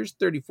both teachers.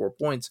 34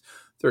 points.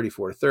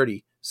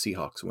 34-30.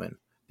 Seahawks win.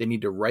 They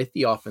need to right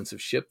the offensive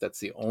ship.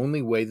 That's the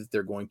only way that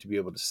they're going to be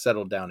able to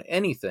settle down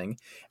anything.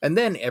 And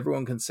then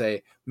everyone can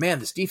say, man,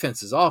 this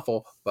defense is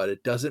awful, but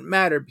it doesn't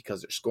matter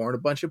because they're scoring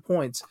a bunch of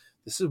points.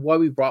 This is why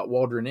we brought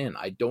Waldron in.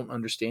 I don't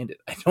understand it.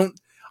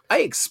 I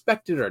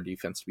expected our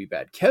defense to be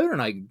bad. Kevin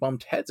and I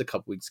bumped heads a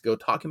couple weeks ago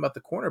talking about the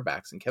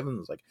cornerbacks, and Kevin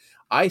was like,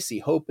 I see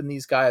hope in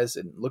these guys,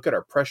 and look at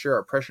our pressure.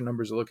 Our pressure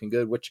numbers are looking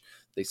good, which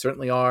they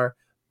certainly are,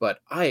 but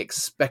I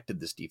expected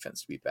this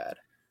defense to be bad.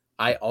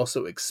 I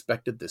also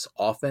expected this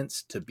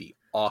offense to be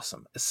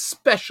awesome,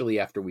 especially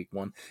after week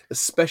 1,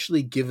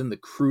 especially given the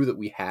crew that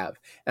we have.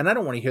 And I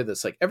don't want to hear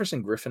this, like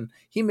Everson Griffin,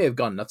 he may have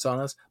gone nuts on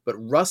us, but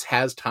Russ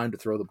has time to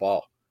throw the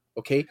ball.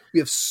 Okay, we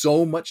have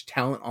so much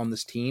talent on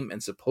this team,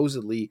 and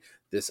supposedly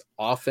this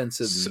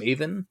offensive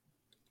maven.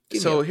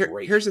 So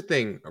here's the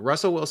thing: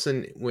 Russell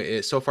Wilson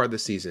so far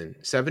this season,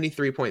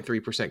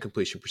 73.3%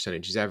 completion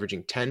percentage. He's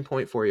averaging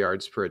 10.4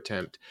 yards per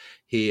attempt.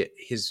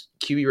 His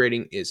QB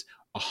rating is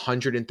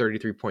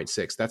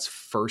 133.6. That's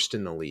first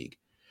in the league.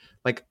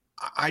 Like,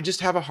 I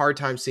just have a hard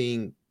time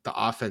seeing the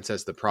offense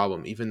as the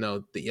problem, even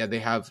though they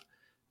have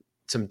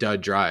some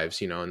dud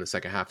drives, in the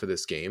second half of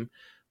this game,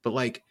 but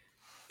like,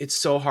 it's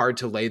so hard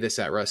to lay this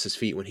at Russ's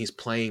feet when he's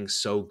playing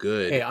so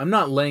good. Hey, I'm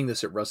not laying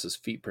this at Russ's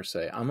feet per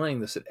se. I'm laying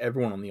this at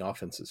everyone on the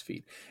offense's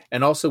feet.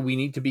 And also, we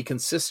need to be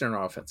consistent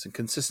on offense and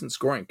consistent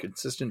scoring,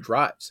 consistent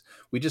drives.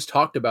 We just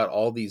talked about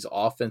all these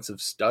offensive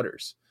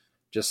stutters,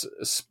 just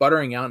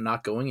sputtering out,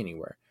 not going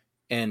anywhere.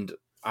 And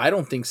I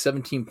don't think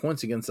 17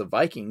 points against the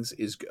Vikings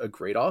is a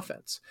great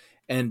offense.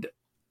 And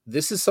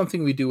this is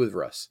something we do with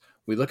Russ.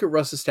 We look at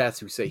Russ's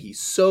stats and we say he's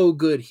so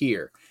good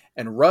here.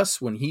 And Russ,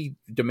 when he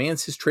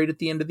demands his trade at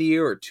the end of the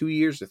year or 2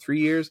 years or 3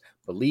 years,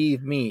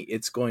 believe me,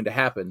 it's going to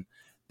happen.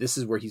 This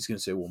is where he's going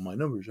to say, well, my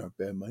numbers aren't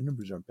bad. My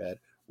numbers aren't bad.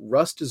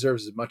 Russ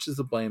deserves as much as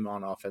the blame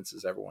on offense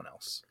as everyone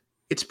else.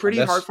 It's pretty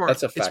hard for him.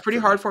 It's pretty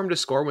hard for him to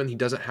score when he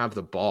doesn't have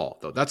the ball,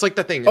 though. That's like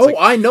the thing.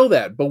 I know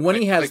that. But when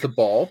he has the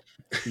ball,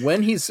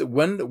 when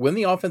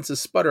the offense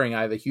is sputtering,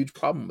 I have a huge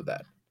problem with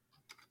that.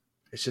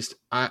 It's just,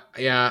 I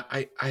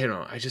don't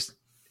know.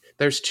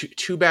 There's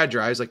two bad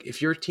drives. Like,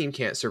 if your team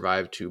can't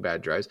survive 2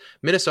 bad drives,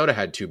 Minnesota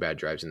had 2 bad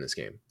drives in this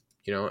game,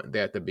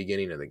 at the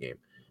beginning of the game,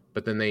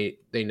 but then they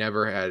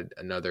never had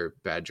another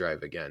bad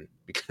drive again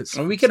because.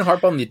 And we can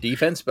harp on the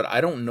defense, but I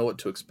don't know what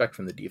to expect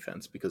from the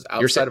defense because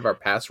outside of our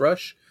pass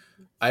rush,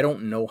 I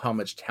don't know how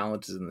much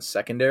talent is in the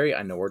secondary.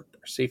 I know our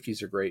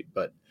safeties are great,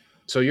 but.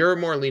 So you're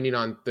more leaning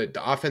on the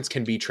offense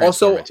can be transformative.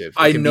 Also,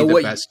 I know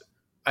what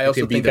I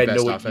also think I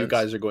know what offense. You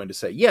guys are going to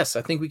say. Yes,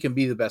 I think we can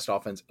be the best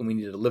offense, and we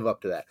need to live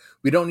up to that.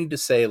 We don't need to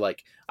say,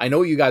 like, I know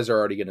what you guys are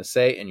already going to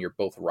say, and you're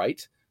both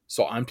right.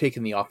 So I'm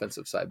taking the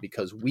offensive side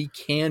because we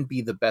can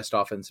be the best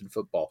offense in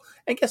football.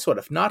 And guess what?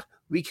 If not,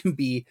 we can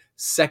be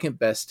second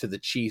best to the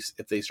Chiefs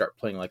if they start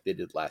playing like they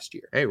did last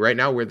year. Hey, right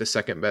now we're the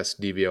second best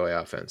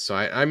DVOA offense. So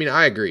I mean,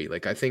 I agree.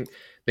 Like, I think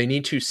they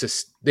need to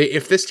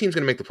if this team's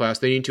going to make the playoffs,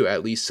 they need to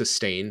at least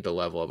sustain the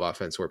level of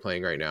offense we're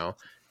playing right now,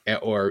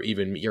 or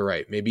even, you're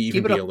right, maybe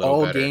even be a little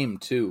all better. Game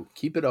too.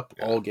 Keep it up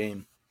all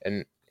game.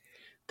 And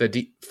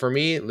for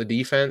me, the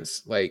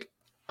defense, like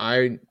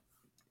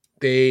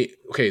the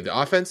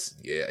offense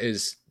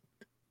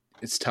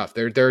it's tough.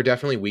 There are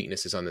definitely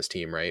weaknesses on this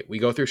team, right? We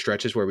go through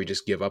stretches where we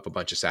just give up a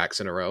bunch of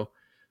sacks in a row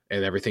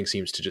and everything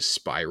seems to just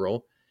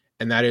spiral.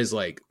 And that is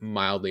like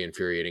mildly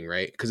infuriating,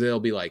 right? Because it'll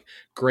be like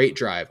great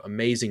drive,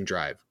 amazing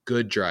drive,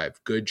 good drive,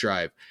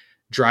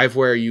 drive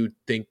where you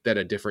think that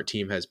a different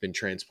team has been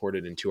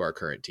transported into our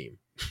current team,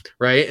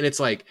 right? And it's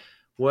like,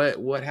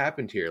 what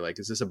happened here? Like,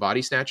 is this a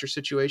body snatcher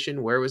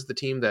situation? Where was the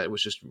team that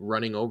was just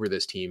running over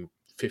this team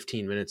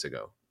 15 minutes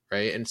ago,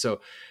 right? And so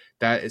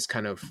that is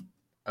kind of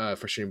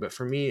frustrating. But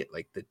for me,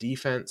 like, the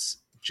defense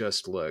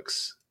just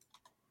looks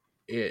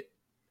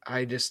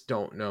I just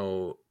don't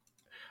know.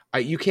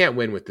 You can't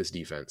win with this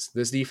defense.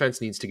 This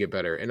defense needs to get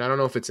better. And I don't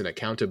know if it's an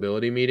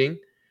accountability meeting,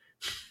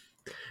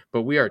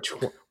 but we are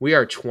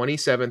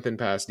 27th in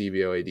pass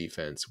DVOA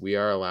defense. We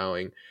are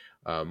allowing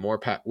more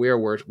we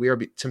are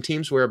some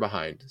teams we're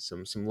behind.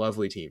 Some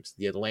lovely teams.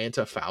 The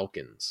Atlanta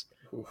Falcons,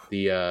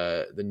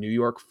 the New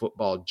York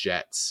Football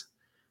Jets.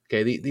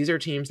 Okay, these are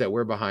teams that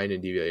we're behind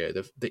in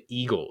DVOA. The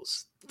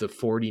Eagles, the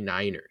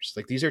 49ers.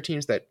 Like, these are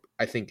teams that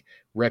I think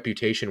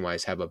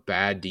reputation-wise have a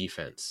bad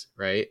defense,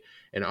 right?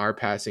 And our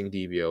passing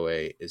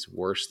DVOA is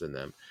worse than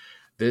them.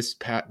 This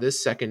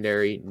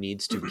secondary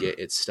needs to get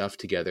its stuff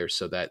together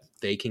so that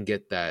they can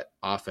get that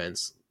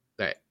offense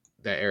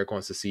that Eric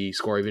wants to see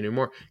score even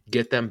more,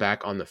 get them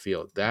back on the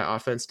field. That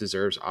offense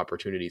deserves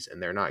opportunities,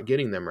 and they're not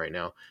getting them right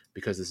now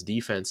because this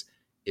defense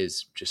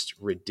is just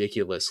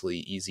ridiculously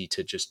easy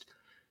to just...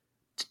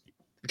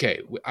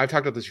 Okay, I've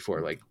talked about this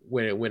before. Like,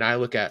 when I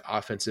look at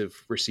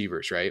offensive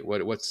receivers, right?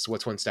 What's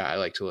one stat I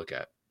like to look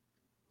at?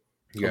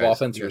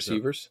 Offensive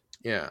receivers?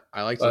 Yeah,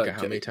 I like to look at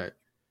how many times.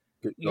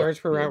 Yards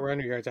per route run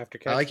or yards after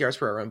catch? I like yards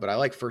per route run, but I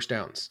like first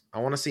downs. I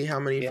want to see how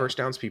many first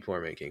downs people are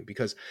making,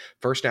 because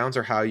first downs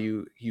are how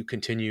you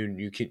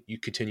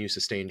continue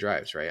sustained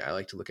drives, right? I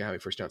like to look at how many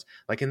first downs.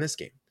 Like in this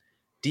game,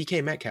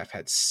 DK Metcalf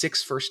had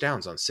 6 first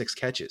downs on 6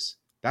 catches.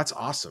 That's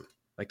awesome.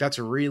 Like, that's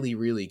really,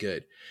 really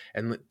good.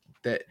 And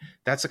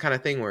that's the kind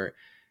of thing where,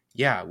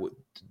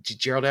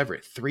 Gerald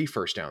Everett, 3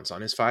 first downs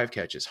on his 5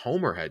 catches.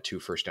 Homer had 2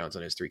 first downs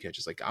on his 3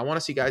 catches. Like, I want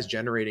to see guys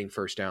generating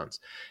first downs.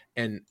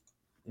 And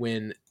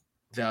when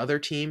the other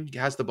team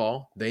has the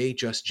ball, they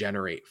just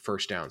generate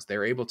first downs.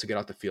 They're able to get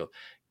off the field.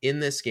 In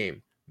this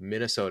game,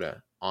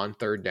 Minnesota on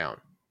 3rd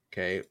down,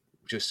 okay,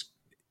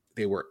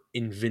 they were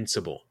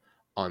invincible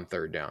on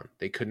 3rd down.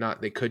 They could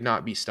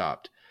not be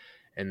stopped.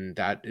 And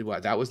that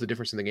was the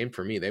difference in the game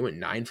for me. They went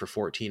 9 for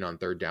 14 on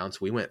 3rd down. So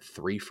we went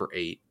 3 for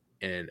 8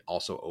 and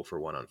also 0 for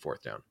 1 on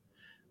 4th down.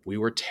 We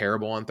were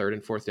terrible on 3rd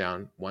and 4th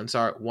down.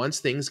 Once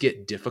things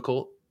get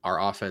difficult, our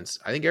offense,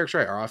 I think Eric's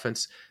right, our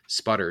offense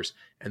sputters,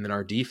 and then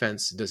our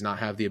defense does not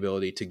have the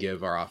ability to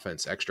give our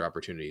offense extra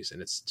opportunities.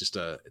 And it's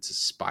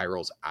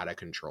spirals out of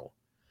control.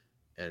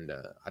 And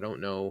I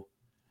don't know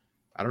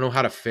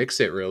how to fix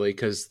it, really,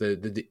 because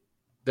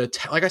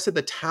like I said,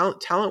 the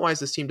talent wise,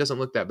 this team doesn't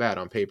look that bad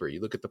on paper. You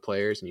look at the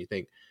players and you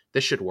think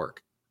this should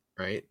work,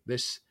 right?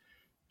 This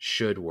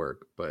should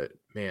work, but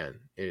man,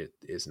 it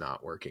is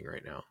not working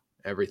right now.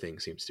 Everything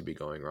seems to be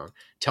going wrong.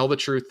 Tell the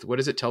truth. What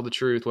is it? Tell the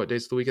truth. What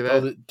day's the week of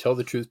that? Tell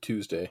the truth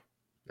Tuesday.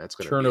 That's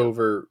going to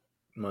turnover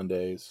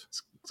Mondays.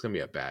 It's going to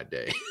be a bad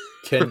day.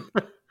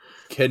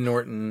 Ken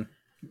Norton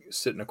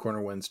sit in a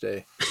corner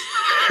Wednesday.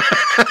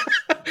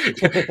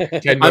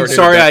 I'm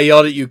sorry I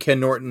yelled at you, Ken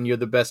Norton. You're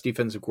the best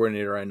defensive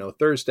coordinator I know.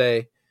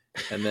 Thursday,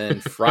 and then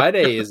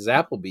Friday is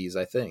Applebee's,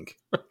 I think.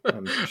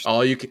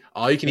 All you can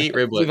eat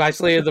riblets. We've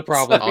isolated the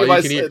problem.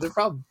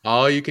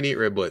 All you can eat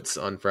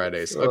riblets on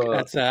Fridays. Okay.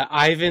 That's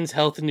Ivan's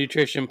health and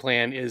nutrition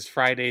plan is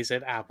Fridays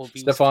at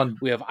Applebee's. Stefan,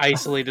 we have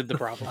isolated the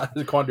problem.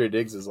 Quandre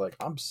Diggs is like,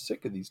 I'm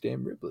sick of these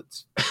damn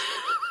riblets.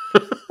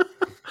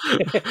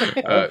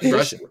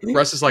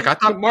 Russ is like, I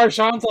thought.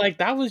 Marshawn's like,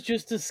 that was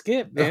just a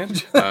skip, man.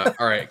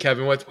 All right,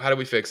 Kevin, how do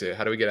we fix it?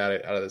 How do we get out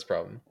of this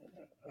problem?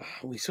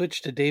 We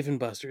switched to Dave and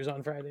Buster's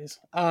on Fridays.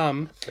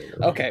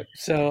 Okay,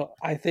 so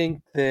I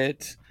think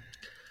that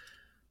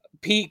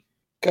Pete,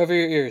 cover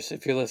your ears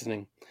if you're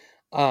listening.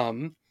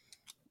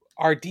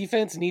 Our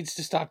defense needs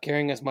to stop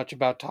caring as much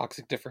about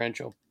toxic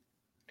differential.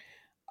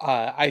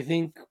 I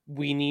think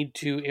we need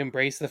to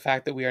embrace the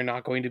fact that we are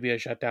not going to be a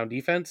shutdown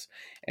defense.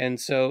 And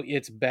so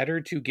it's better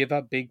to give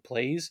up big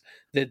plays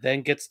that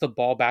then gets the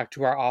ball back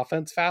to our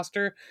offense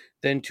faster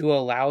than to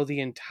allow the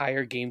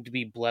entire game to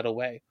be bled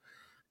away.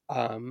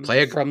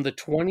 From the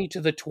 20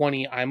 to the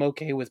 20, I'm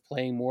okay with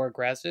playing more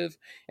aggressive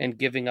and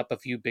giving up a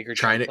few bigger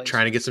trying plays.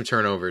 to get some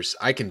turnovers.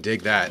 I can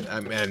dig that.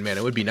 Man,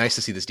 it would be nice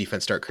to see this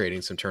defense start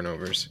creating some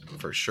turnovers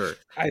for sure.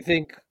 I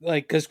think,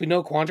 because we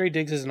know Quandre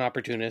Diggs is an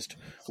opportunist,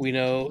 we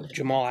know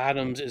Jamal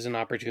Adams is an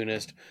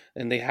opportunist,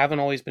 and they haven't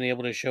always been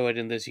able to show it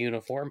in this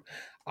uniform.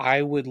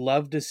 I would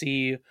love to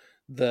see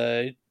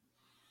the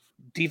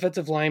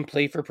defensive line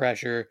play for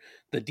pressure,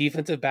 the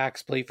defensive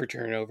backs play for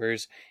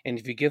turnovers, and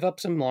if you give up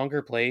some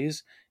longer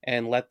plays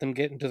and let them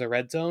get into the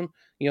red zone,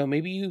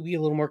 maybe you be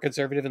a little more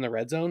conservative in the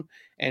red zone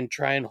and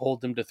try and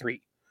hold them to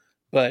 3.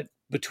 But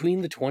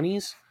between the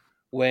 20s,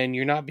 when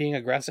you're not being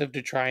aggressive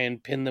to try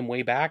and pin them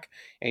way back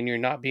and you're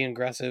not being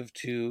aggressive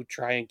to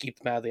try and keep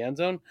them out of the end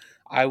zone,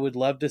 I would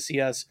love to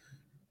see us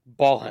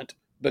ball hunt,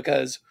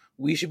 because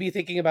we should be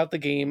thinking about the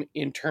game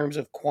in terms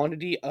of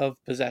quantity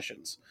of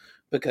possessions.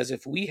 Because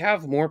if we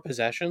have more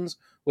possessions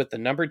with the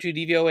number 2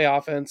 DVOA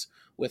offense,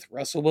 with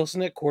Russell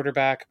Wilson at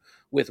quarterback,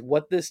 with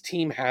what this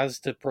team has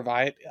to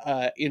provide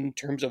in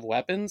terms of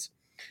weapons,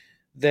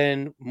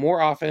 then more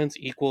offense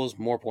equals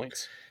more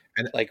points.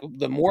 And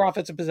the more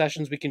offensive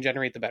possessions we can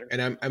generate, the better.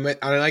 And I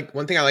like,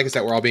 one thing I like is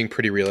that we're all being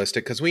pretty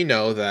realistic, because we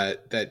know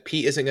that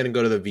Pete isn't going to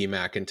go to the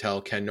VMAC and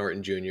tell Ken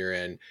Norton Jr.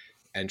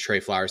 and Trey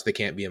Flowers they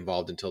can't be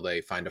involved until they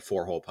find a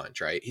 4-hole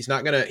punch, right? He's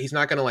not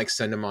gonna like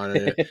send them on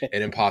an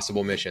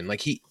impossible mission.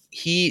 Like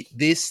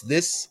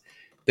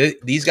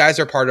these guys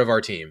are part of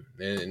our team,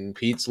 and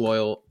Pete's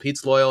loyal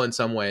in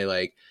some way.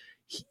 Like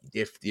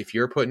if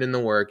you're putting in the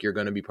work, you're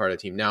going to be part of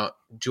the team. Now,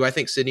 do I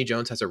think Sidney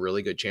Jones has a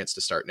really good chance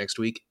to start next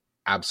week?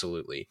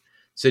 Absolutely.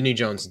 Sidney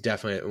Jones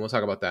definitely, and we'll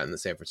talk about that in the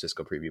San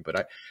Francisco preview.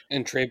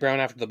 And Trey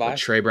Brown after the bye.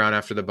 Trey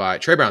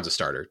Brown's a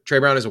starter. Trey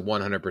Brown is a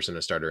 100%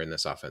 a starter in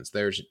this offense.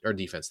 Our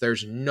defense.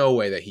 There's no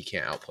way that he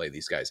can't outplay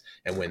these guys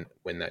and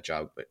win that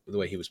job the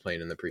way he was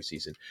playing in the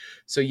preseason.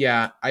 So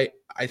yeah, I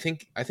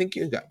think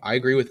I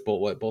agree with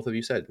what both of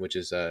you said, which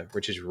is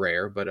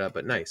rare,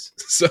 but nice.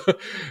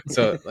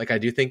 So like I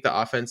do think the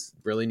offense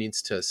really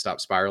needs to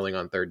stop spiraling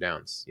on third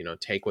downs.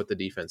 Take what the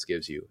defense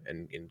gives you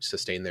and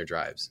sustain their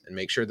drives and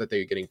make sure that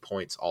they're getting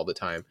points all the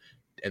time.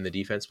 And the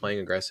defense playing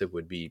aggressive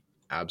would be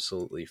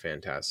absolutely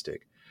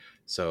fantastic.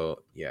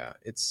 So yeah,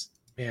 it's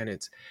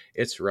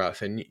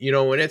rough. And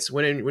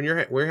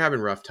when we're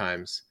having rough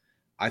times,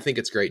 I think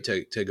it's great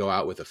to go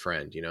out with a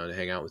friend, to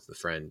hang out with a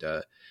friend.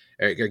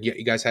 Eric,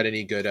 you guys had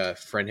any good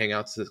friend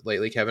hangouts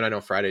lately? Kevin, I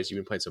know Fridays you've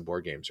been playing some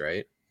board games,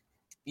 right?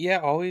 Yeah,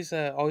 always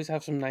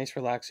have some nice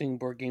relaxing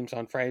board games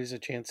on Fridays, a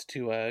chance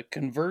to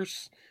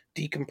converse,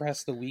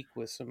 decompress the week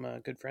with some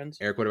good friends.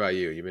 Eric, what about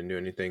you? You been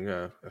doing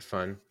anything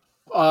fun?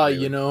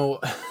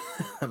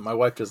 My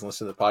wife doesn't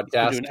listen to the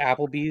podcast. Doing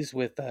Applebee's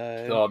with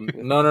no.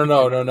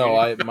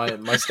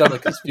 My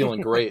stomach is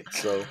feeling great.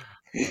 So,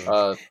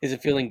 is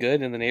it feeling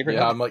good in the neighborhood?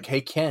 Yeah, I'm like,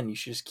 hey Ken, you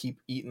should just keep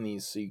eating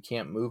these so you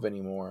can't move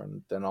anymore,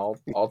 and then I'll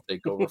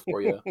take over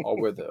for you. I'll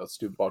wear the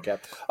student ball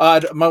cap.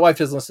 My wife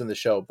doesn't listen to the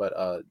show,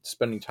 but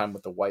spending time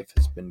with the wife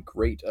has been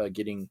great.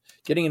 Getting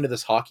into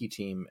this hockey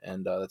team,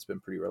 and that's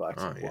been pretty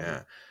relaxing. Oh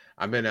yeah.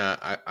 I've been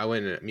I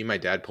went and me and my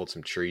dad pulled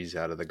some trees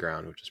out of the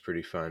ground, which was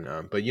pretty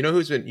fun. But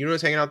who's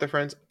hanging out with their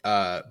friends?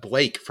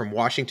 Blake from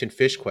Washington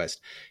Fish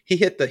Quest. He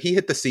hit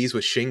the seas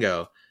with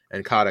Shingo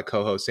and caught a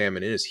coho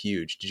salmon. It is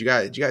huge. Did you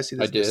guys see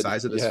the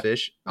size of this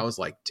fish? I was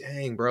like,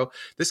 dang, bro.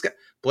 This guy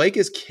Blake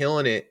is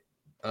killing it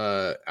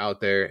out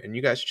there, and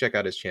you guys should check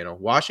out his channel,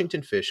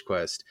 Washington Fish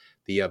Quest,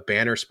 the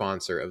banner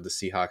sponsor of the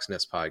Seahawks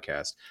Nest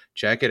podcast.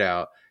 Check it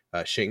out.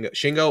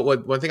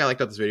 Shingo. One thing I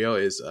liked about this video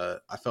is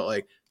I felt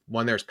like,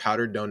 one, there's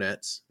powdered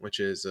donuts, which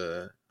is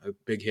a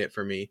big hit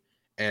for me.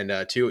 And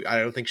two, I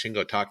don't think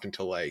Shingo talked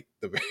until like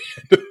the very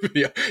end of the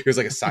video. He was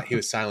he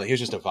was silent. He was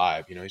just a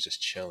vibe, he's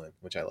just chilling,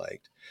 which I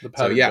liked. The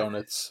powdered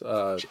donuts,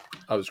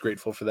 I was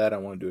grateful for that. I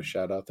want to do a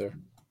shout out there.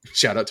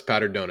 Shout out to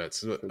powdered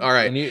donuts. All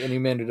right. Any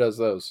man who does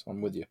those, I'm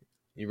with you.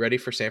 You ready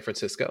for San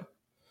Francisco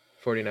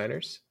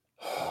 49ers?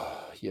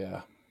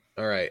 Yeah.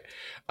 All right.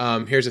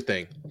 Here's the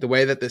thing. The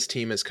way that this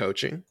team is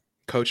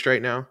coached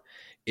right now,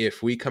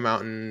 if we come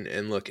out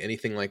and look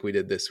anything like we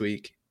did this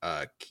week,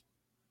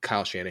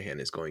 Kyle Shanahan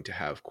is going to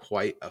have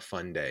quite a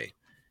fun day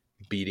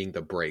beating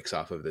the brakes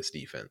off of this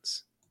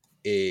defense.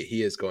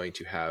 He is going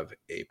to have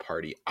a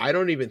party. I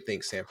don't even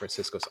think San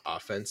Francisco's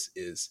offense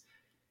is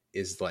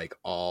like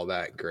all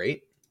that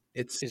great.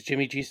 Is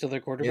Jimmy G still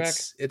their quarterback?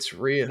 It's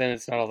real. Then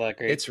it's not all that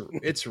great. It's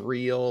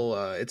real.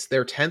 It's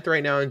their 10th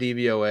right now in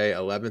DVOA,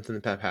 11th in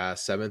the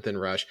pass, 7th in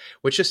rush,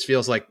 which just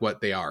feels like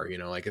what they are.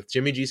 Like if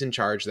Jimmy G's in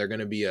charge, they're going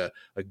to be a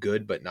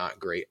good but not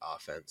great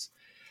offense,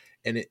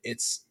 and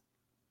it's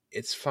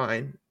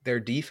fine.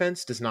 Their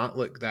defense does not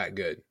look that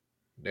good.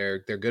 They're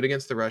good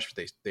against the rush,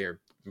 but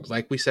they're,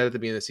 like we said at the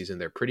beginning of the season,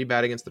 they're pretty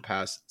bad against the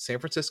pass. San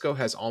Francisco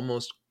has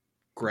almost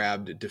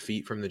grabbed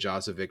defeat from the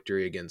jaws of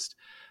victory against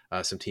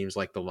some teams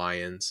like the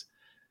Lions,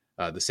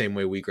 the same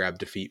way we grabbed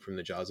defeat from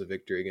the jaws of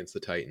victory against the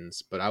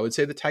Titans. But I would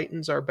say the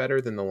Titans are better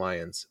than the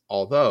Lions,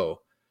 although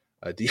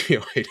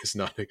DVOA does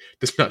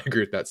not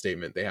agree with that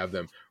statement. They have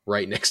them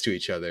right next to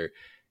each other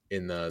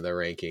in the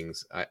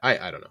rankings.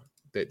 I don't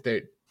know.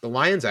 the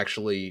Lions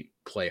actually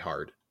play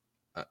hard.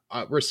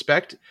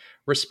 Respect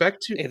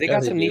to Hey, they Yeah,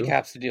 got they some do.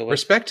 kneecaps to deal with.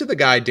 respect to the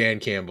guy Dan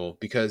Campbell,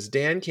 because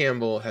Dan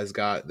Campbell has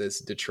got this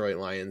Detroit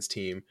Lions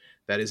team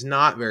that is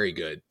not very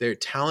good. They're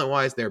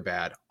talent-wise, they're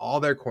bad. All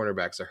their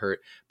cornerbacks are hurt,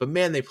 but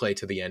man, they play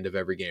to the end of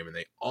every game, and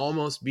they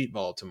almost beat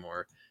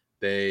Baltimore.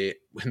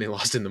 When they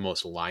lost in the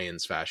most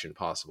Lions fashion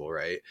possible,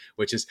 right?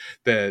 Which is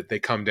they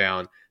come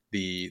down.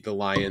 The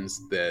Lions,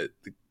 the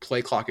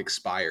play clock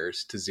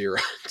expires to zero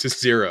to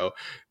zero.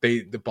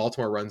 The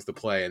Baltimore runs the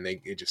play, and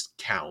it just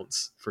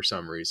counts for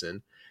some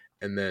reason,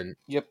 and then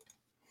Yep.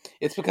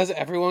 It's because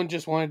everyone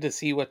just wanted to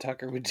see what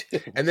Tucker would do.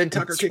 And then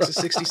Tucker That's kicks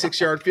a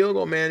 66-yard field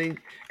goal, man,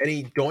 and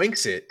he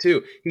doinks it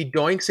too. He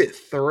doinks it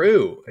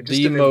through.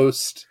 The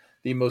most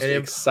an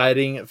imp-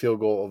 exciting field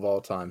goal of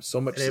all time. So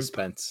much an imp-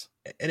 suspense.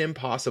 An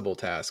impossible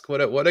task.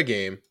 What a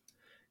game.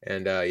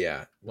 And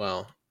yeah,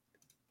 well,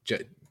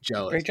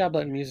 jealous. Great job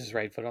letting him use his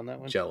right foot on that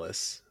one.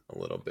 Jealous a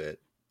little bit.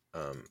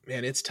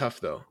 Man, it's tough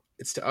though.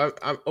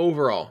 I'm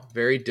overall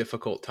very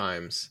difficult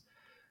times.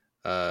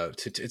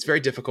 It's very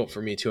difficult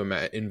for me to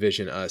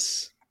envision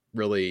us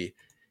really.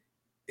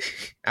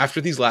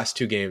 After these last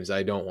two games,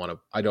 I don't want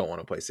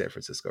to play San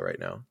Francisco right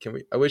now.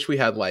 I wish we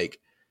had like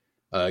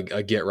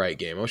a get right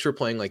game. I wish we were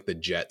playing like the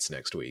Jets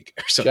next week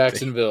or something.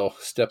 Jacksonville,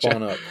 step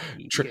on up.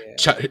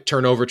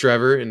 Turn over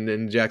Trevor and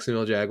then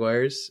Jacksonville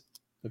Jaguars.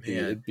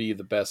 It'd be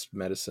the best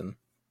medicine.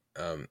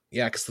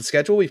 Yeah, because the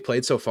schedule we've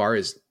played so far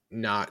is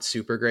not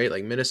super great.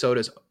 Like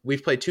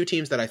we've played two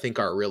teams that I think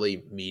are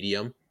really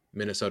medium,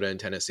 Minnesota and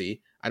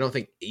Tennessee. I don't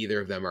think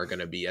either of them are going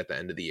to be at the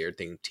end of the year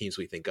teams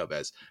we think of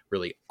as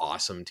really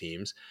awesome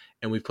teams.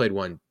 And we've played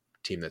one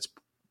team that's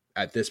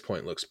at this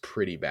point looks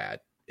pretty bad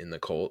in the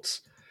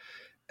Colts.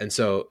 And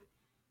so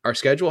our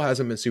schedule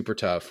hasn't been super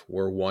tough.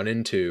 We're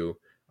 1-2.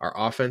 Our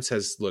offense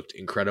has looked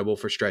incredible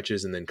for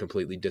stretches and then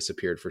completely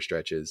disappeared for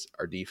stretches.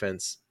 Our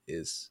defense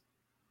is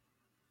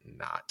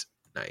not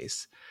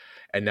nice.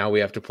 And now we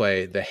have to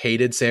play the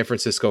hated San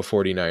Francisco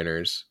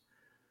 49ers,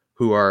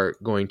 who are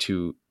going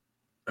to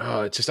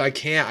it's just I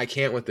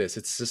can't with this.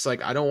 It's just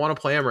like I don't want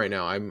to play them right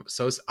now. I'm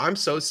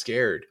so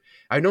scared.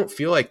 I don't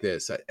feel like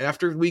this.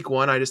 After week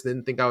 1, I just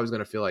didn't think I was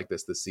going to feel like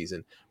this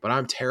season. But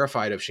I'm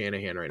terrified of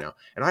Shanahan right now.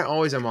 And I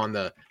always am on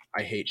the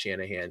I hate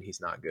Shanahan. He's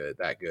not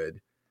that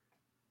good.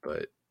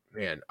 But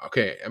man,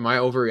 okay, am I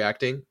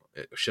overreacting?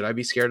 Should I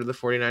be scared of the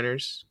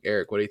 49ers?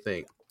 Eric, what do you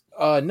think?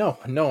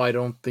 No, I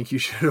don't think you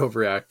should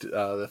overreact.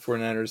 The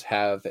 49ers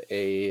have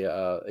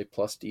a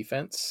plus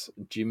defense.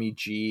 Jimmy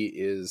G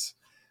is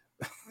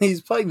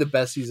he's playing the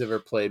best he's ever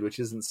played, which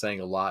isn't saying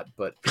a lot,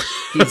 but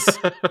he's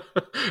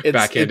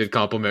backhanded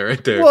compliment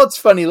right there. Well, it's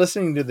funny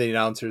listening to the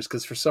announcers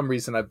because for some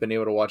reason I've been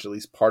able to watch at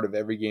least part of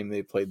every game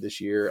they played this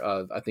year.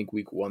 I think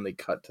week 1 they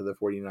cut to the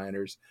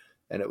 49ers,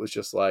 and it was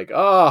just like,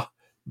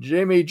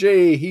 Jimmy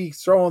G, he's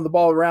throwing the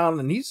ball around,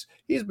 and he's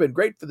been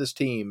great for this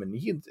team, and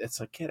it's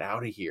like, get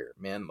out of here,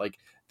 man! Like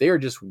they are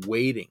just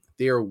waiting.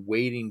 They are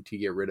waiting to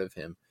get rid of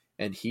him,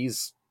 and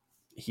he's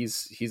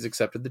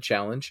accepted the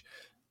challenge.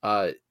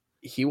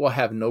 He will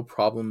have no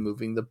problem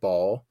moving the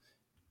ball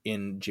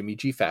in Jimmy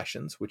G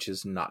fashions, which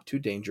is not too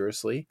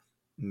dangerously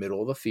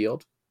middle of the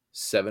field,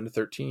 7 to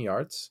 13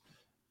 yards.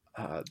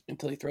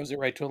 Until he throws it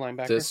right to a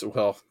linebacker.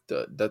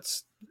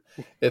 That's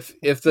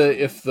if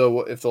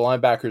the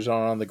linebackers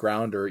aren't on the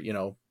ground or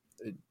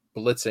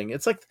blitzing.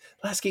 It's like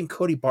last game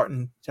Cody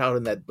Barton out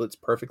in that blitz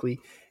perfectly,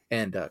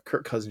 and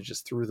Kirk Cousins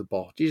just threw the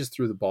ball. He just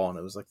threw the ball, and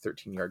it was like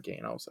 13-yard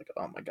gain. I was like,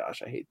 oh my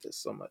gosh, I hate this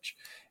so much.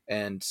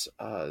 And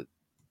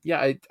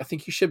I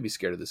think you should be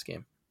scared of this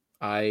game.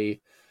 I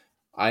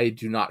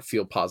do not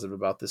feel positive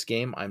about this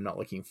game. I'm not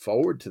looking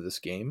forward to this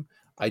game.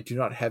 I do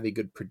not have a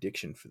good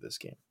prediction for this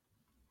game.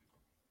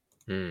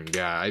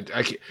 Yeah,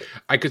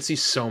 I could see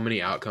so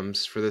many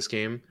outcomes for this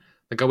game.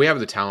 Like we have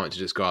the talent to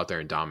just go out there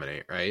and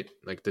dominate, right?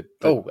 Like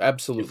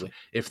absolutely.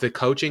 If the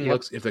coaching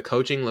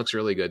looks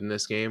really good in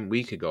this game,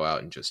 we could go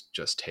out and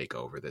just take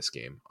over this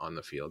game on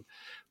the field.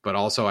 But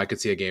also, I could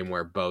see a game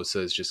where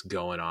Bosa is just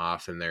going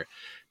off, and they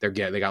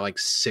got like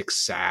 6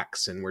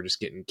 sacks, and we're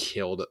just getting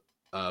killed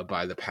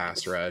by the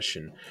pass rush.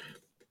 And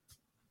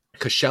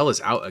Cashel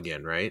is out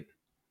again, right?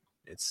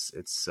 It's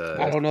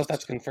I don't know if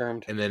that's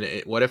confirmed. And then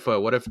what if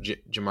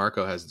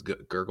Jamarco has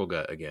gurgle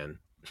gut again?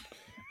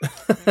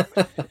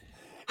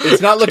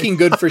 It's not looking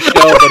good for Shell,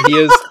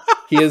 but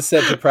he is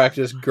set to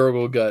practice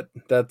gurgle gut.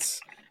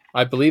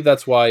 I believe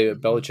that's why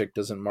Belichick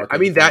doesn't mark. I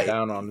mean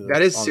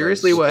that is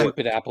seriously what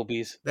stupid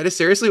Applebee's. That is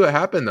seriously what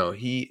happened though.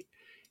 They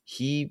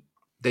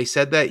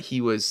said that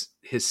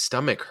his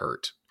stomach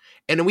hurt,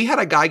 and we had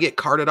a guy get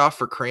carted off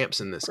for cramps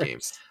in this game.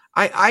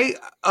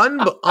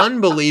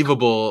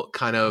 Unbelievable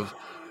kind of.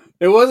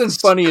 It wasn't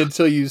funny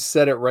until you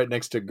said it right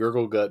next to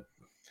gurgle gut.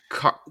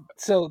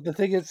 So the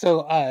thing is,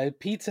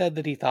 Pete said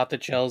that he thought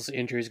that Shell's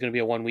injury is going to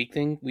be a 1-week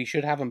thing. We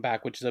should have him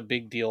back, which is a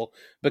big deal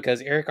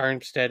because Eric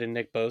Armstead and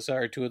Nick Bosa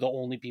are two of the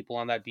only people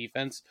on that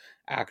defense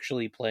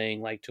actually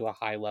playing like to a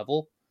high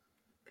level.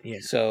 Yeah.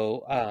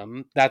 So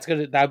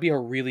that'd be a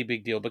really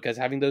big deal, because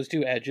having those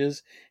two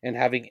edges and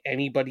having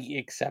anybody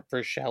except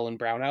for Shell and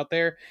Brown out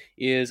there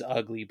is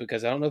ugly.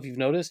 Because I don't know if you've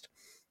noticed,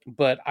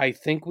 but I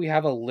think we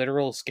have a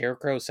literal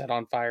Scarecrow set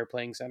on fire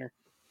playing center.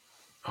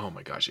 Oh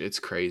my gosh, it's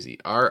crazy.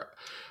 Our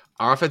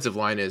offensive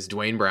line is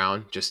Dwayne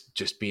Brown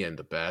just being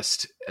the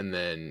best, and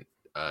then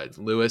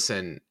Lewis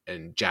and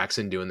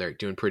Jackson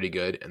doing pretty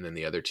good, and then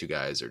the other two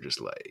guys are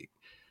just like,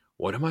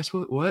 what am I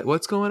supposed?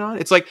 What's going on?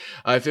 It's like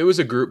if it was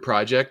a group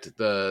project,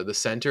 the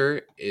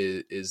center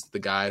is the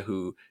guy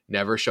who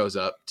never shows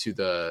up to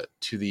the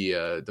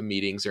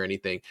meetings or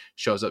anything,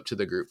 shows up to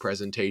the group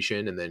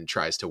presentation and then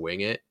tries to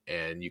wing it,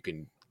 and you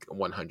can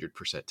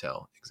 100%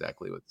 tell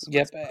exactly what's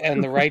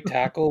And the right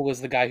tackle was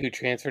the guy who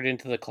transferred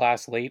into the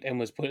class late and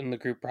was put in the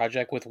group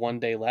project with 1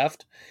 day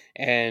left,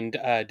 and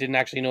didn't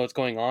actually know what's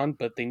going on,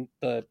 but the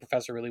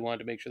professor really wanted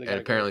to make sure they got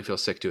and apparently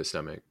feels sick to his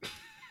stomach.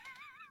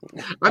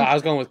 I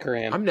was going with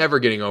Curran. I'm never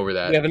getting over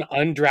that. We have an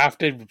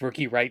undrafted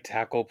rookie right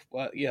tackle.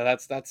 Yeah,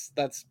 that's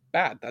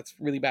bad. That's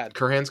really bad.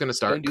 Curran's going to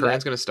start.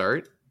 Curran's going to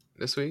start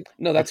this week.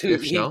 No, that's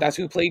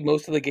who played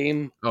most of the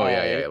game. Oh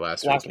yeah,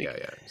 last week.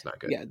 Yeah, it's not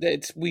good. Yeah,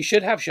 we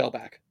should have Shell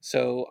back.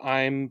 So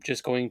I'm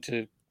just going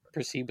to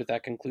proceed with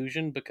that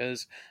conclusion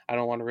because I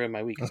don't want to ruin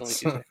my week. It's only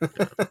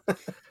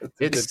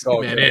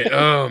Tuesday.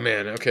 Oh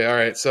man. Okay, all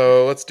right.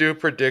 So let's do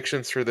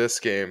predictions for this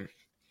game.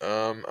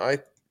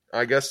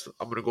 I guess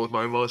I'm going to go with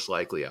my most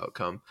likely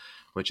outcome,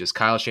 which is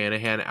Kyle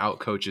Shanahan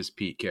outcoaches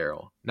Pete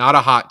Carroll. Not a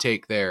hot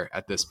take there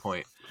at this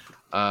point.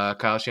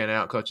 Kyle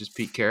Shanahan outcoaches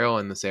Pete Carroll,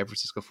 and the San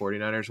Francisco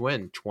 49ers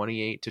win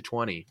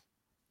 28-20.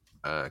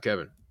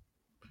 Kevin.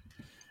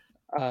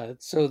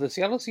 So the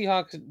Seattle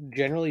Seahawks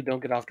generally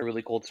don't get off to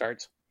really cold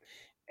starts.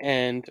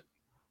 And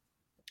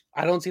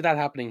I don't see that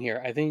happening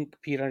here. I think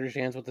Pete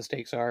understands what the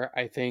stakes are.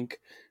 I think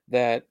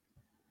that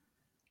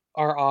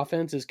our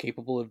offense is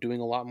capable of doing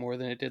a lot more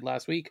than it did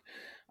last week.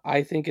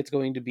 I think it's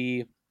going to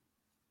be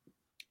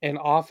an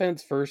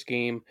offense first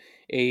game,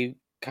 a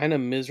kind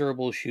of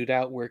miserable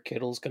shootout where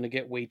Kittle's going to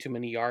get way too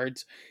many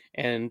yards,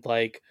 and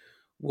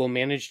we'll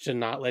manage to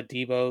not let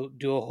Debo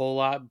do a whole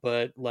lot,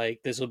 but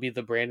this will be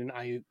the Brandon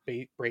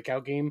Ayuk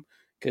breakout game,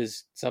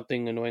 because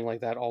something annoying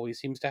like that always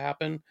seems to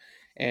happen.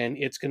 And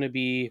it's going to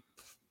be,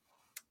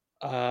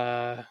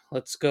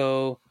 let's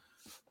go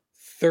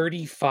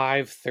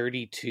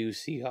 35-32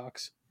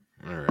 Seahawks.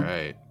 All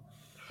right.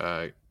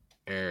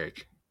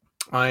 Eric.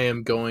 I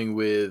am going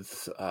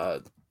with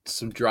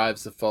some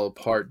drives that fall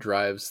apart,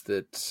 drives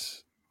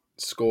that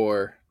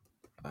score.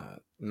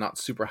 Not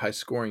super high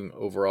scoring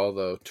overall,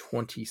 though.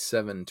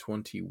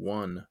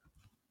 27-21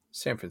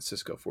 San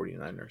Francisco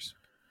 49ers.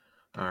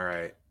 All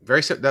right.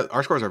 Our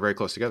scores are very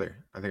close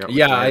together. I think.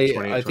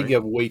 I think you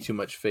have way too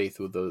much faith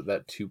with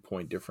that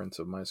 2-point difference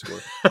of my score.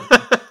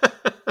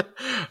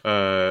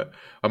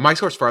 My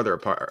scores farther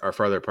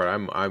apart.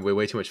 I'm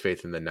way too much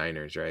faith in the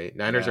Niners. Right?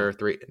 Niners are a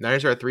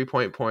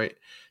 3-point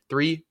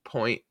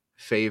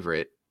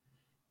favorite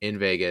in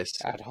Vegas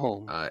at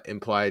home.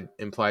 Implied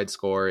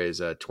score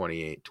is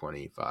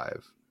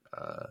 28-25.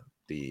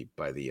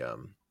 By the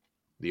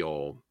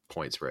old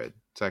point spread.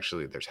 It's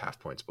actually there's half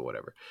points, but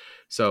whatever.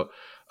 So,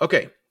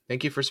 okay.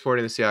 Thank you for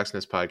supporting the Seahawks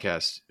Nest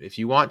podcast. If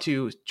you want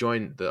to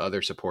join the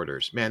other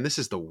supporters, man, this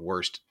is the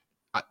worst.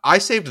 I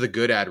saved the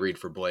good ad read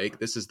for Blake.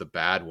 This is the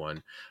bad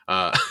one.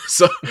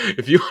 So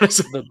if you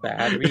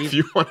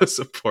want to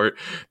support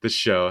the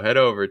show, head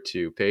over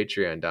to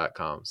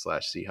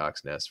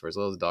patreon.com/SeahawksNest for as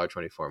little as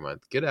 $1.24 a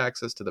month. Get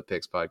access to the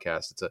Picks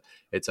podcast.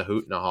 It's a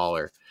hoot and a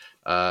holler.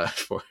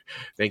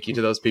 Thank you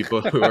to those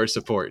people who are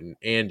supporting: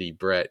 Andy,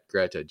 Brett,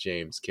 Greta,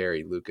 James,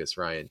 Carrie, Lucas,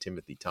 Ryan,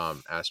 Timothy,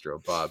 Tom, Astro,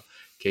 Bob,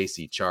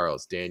 Casey,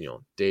 Charles,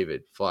 Daniel,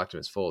 David,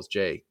 Flocktimus, Foles,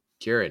 Jay,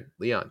 Kieran,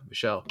 Leon,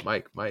 Michelle,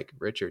 Mike,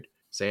 Richard,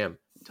 Sam,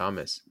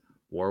 Thomas,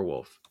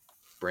 Warwolf,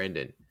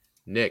 Brandon,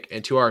 Nick,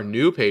 and to our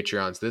new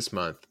Patreons this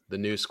month, the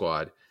new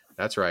squad.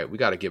 That's right. We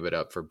got to give it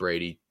up for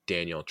Brady,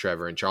 Daniel,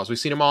 Trevor, and Charles. We've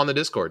seen them all in the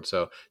Discord,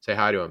 so say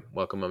hi to them.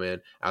 Welcome them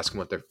in. Ask them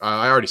what their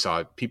I already saw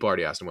it. People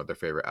already asked them what their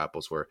favorite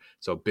apples were.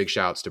 So big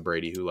shouts to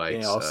Brady, who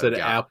likes said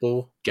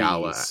apple.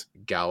 Gala.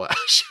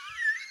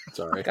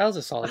 Sorry. That was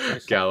a solid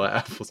choice. Gala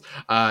apples.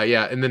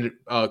 And then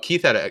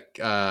Keith had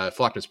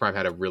Flockman's Prime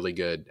had a really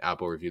good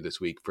apple review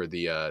this week for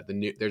the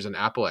new. There's an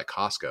apple at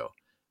Costco.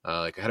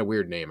 It had a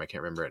weird name. I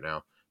can't remember it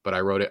now, but I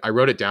wrote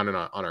it down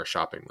on our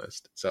shopping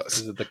list. So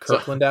is it the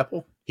Kirkland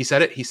apple? He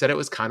said it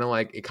was kind of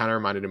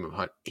reminded him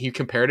of he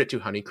compared it to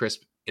Honeycrisp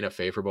in a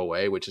favorable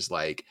way, which is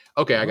like,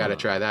 okay, I got to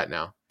try that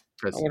now.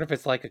 I wonder if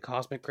it's like a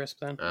Cosmic Crisp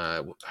then.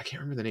 I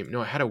can't remember the name.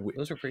 No,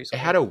 those are pretty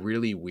solid. It had a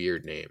really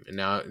weird name, and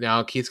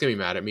now Keith's gonna be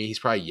mad at me. He's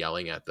probably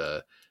yelling at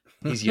the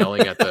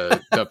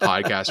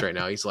podcast right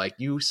now. He's like,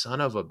 "You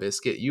son of a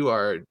biscuit! You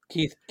are."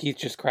 Keith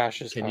just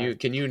crashes. Can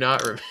you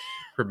not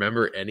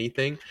remember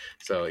anything?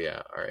 So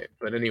yeah, all right.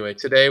 But anyway,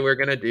 today we're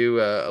gonna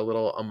do a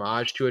little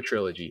homage to a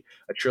trilogy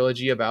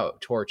about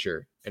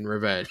torture and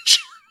revenge.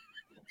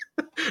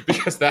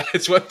 Because that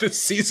is what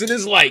this season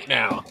is like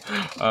now.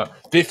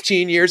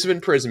 15 years of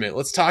imprisonment.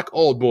 Let's talk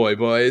Old Boy,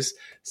 boys.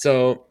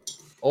 So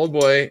Old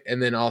Boy,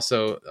 and then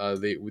also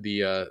the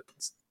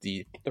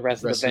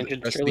rest of the Vengeance rest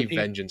of the trilogy.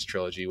 Vengeance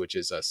trilogy, which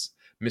is us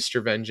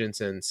Mr. Vengeance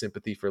and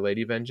Sympathy for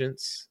Lady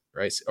Vengeance,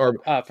 right? Or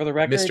For the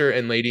record, Mr.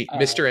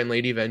 and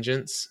Lady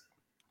Vengeance,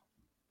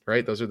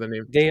 right? Those are the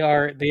names. they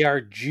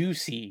are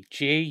Juicy,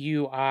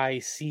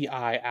 Juici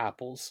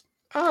apples.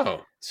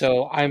 Oh,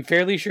 So I'm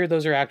fairly sure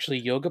those are actually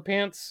yoga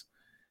pants.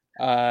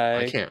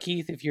 I can't.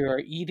 Keith, if you are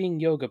eating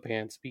yoga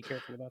pants, be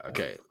careful about that.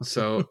 Okay,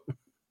 so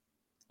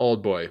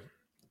Old Boy.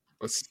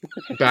 Let's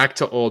back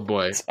to Old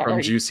Boy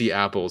from Juicy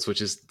Apples,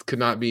 which could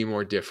not be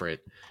more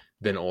different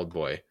than Old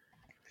Boy.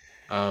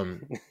 All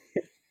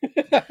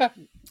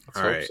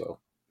right. So.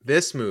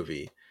 This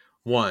movie,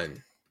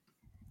 when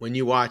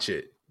you watch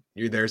it,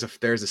 there's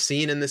a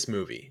scene in this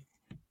movie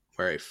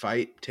where a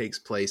fight takes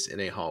place in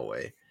a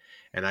hallway,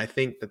 and I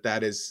think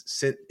that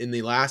is in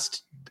the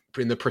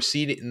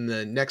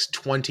next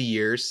 20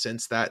 years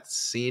since that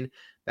scene,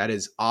 that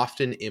is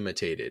often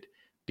imitated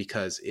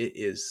because it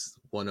is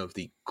one of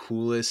the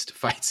coolest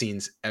fight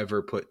scenes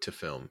ever put to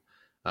film.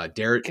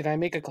 Can I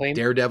make a claim?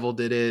 Daredevil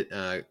did it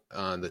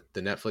on the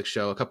Netflix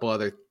show. A couple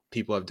other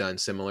people have done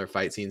similar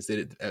fight scenes.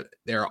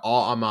 They're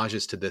all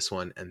homages to this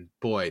one, and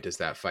boy, does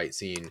that fight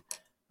scene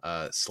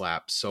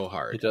slap so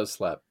hard. It does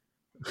slap.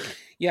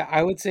 Yeah,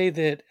 I would say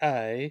that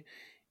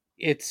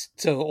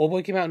Old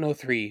Boy came out in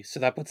 2003, so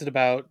that puts it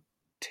about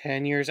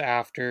 10 years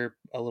after,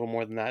 a little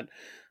more than that.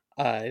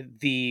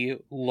 The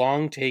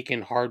Long Take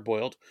and Hard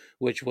Boiled,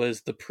 which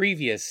was the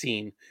previous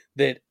scene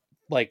that,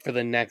 like, for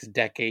the next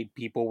decade,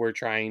 people were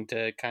trying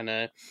to kind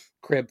of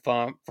crib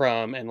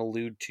from and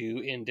allude to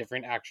in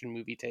different action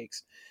movie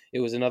takes.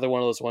 It was another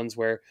one of those ones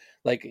where,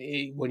 like,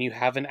 when you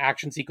have an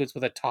action sequence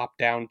with a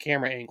top-down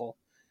camera angle,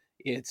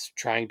 it's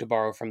trying to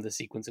borrow from the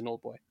sequence in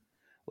Old Boy.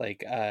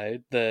 Like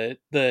the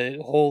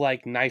whole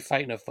like knife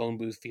fight in a phone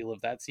booth feel of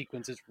that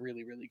sequence is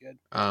really, really good.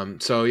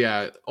 So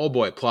yeah, Old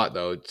Boy plot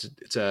though,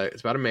 it's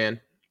about a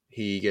man.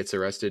 He gets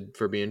arrested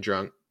for being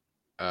drunk.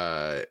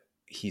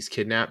 He's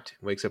kidnapped,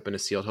 wakes up in a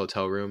sealed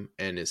hotel room,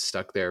 and is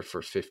stuck there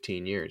for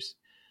 15 years.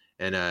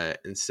 And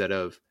instead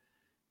of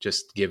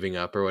just giving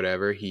up or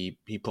whatever, he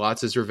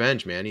plots his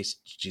revenge. Man, he's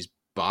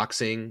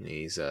boxing.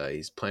 He's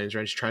planning his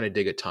revenge. He's trying to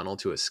dig a tunnel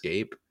to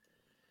escape.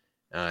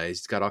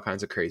 He's got all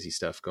kinds of crazy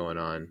stuff going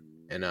on.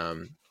 And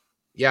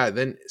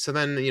then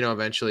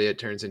eventually it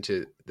turns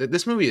into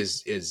this movie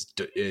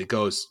it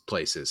goes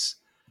places.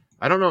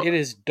 I don't know. It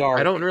is dark.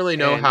 I don't really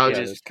know how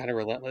to. It's kind of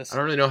relentless. I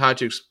don't really know how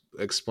to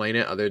explain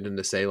it other than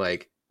to say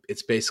like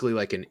it's basically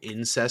like an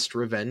incest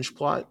revenge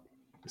plot.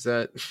 Is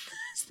that?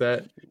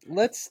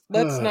 Let's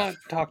not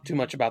talk too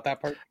much about that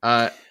part.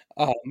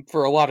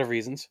 For a lot of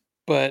reasons,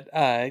 but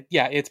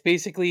it's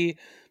basically.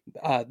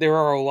 There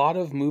are a lot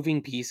of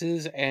moving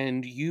pieces,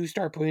 and you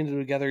start putting them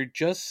together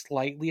just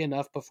slightly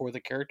enough before the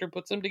character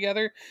puts them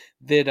together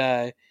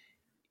that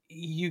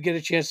you get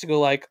a chance to go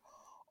like,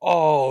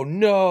 oh,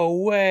 no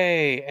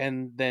way.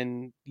 And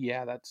then,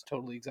 that's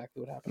totally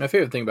exactly what happened. My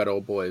favorite thing about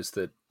Old Boy is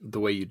that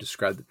the way you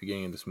described the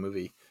beginning of this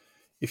movie,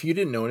 if you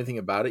didn't know anything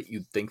about it,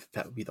 you'd think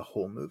that would be the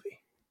whole movie,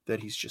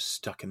 that he's just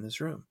stuck in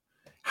this room.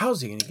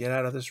 How's he going to get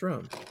out of this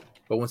room?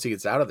 But once he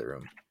gets out of the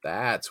room,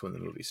 that's when the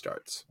movie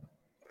starts.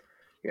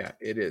 Yeah,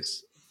 it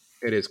is.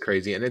 It is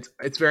crazy, and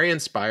it's very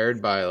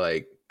inspired by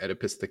like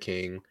Oedipus the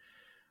King.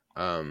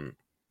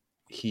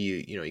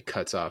 He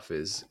cuts off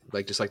his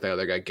just like the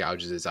other guy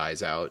gouges his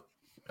eyes out.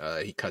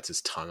 He cuts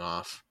his tongue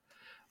off.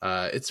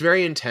 It's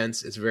very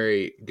intense. It's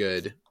very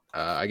good.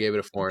 I gave it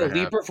a 4.5. The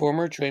lead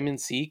performer Choi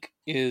Min-sik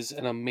is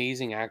an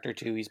amazing actor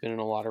too. He's been in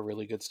a lot of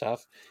really good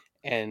stuff.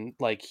 And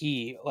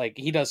he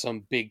does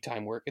some big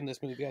time work in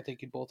this movie. I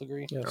think you'd both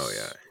agree. Yes. Oh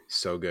yeah,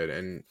 so good,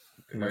 and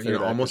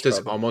almost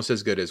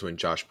as good as when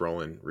Josh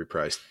Brolin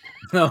reprised.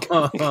 The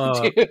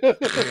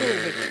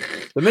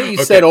minute you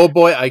said "Old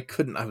Boy," I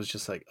couldn't. I was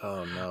just like,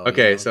 "Oh no."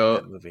 Okay,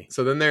 so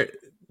then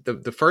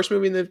the first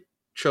movie in the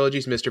trilogy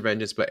is Mr.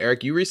 Vengeance, but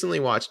Eric, you recently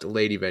watched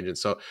Lady Vengeance,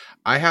 so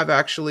I have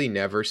actually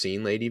never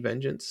seen Lady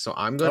Vengeance, so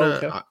I'm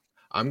gonna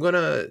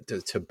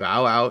to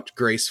bow out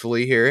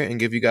gracefully here and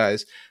give you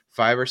guys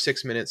 5 or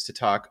 6 minutes to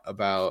talk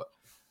about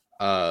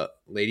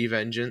Lady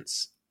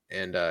Vengeance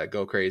and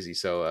go crazy.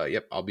 So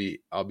I'll be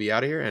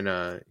out of here, and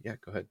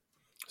go ahead.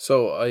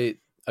 So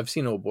I've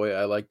seen Old Boy.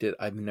 I liked it.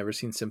 I've never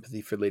seen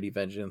Sympathy for Lady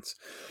Vengeance.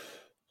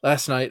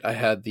 Last night I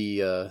had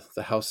the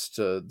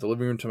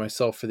living room to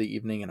myself for the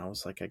evening, and I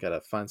was like, I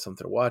gotta find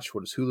something to watch.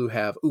 What does Hulu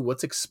have? Ooh,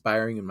 what's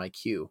expiring in my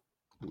queue?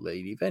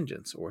 Lady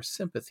Vengeance or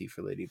Sympathy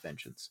for Lady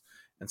Vengeance.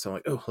 And so I'm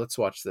like, oh, let's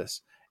watch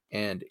this.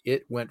 And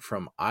it went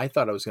from I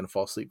thought I was going to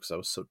fall asleep because I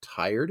was so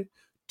tired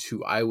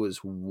to I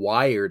was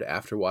wired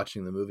after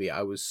watching the movie.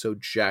 I was so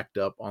jacked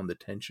up on the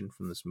tension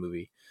from this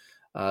movie.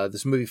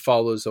 This movie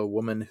follows a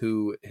woman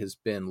who has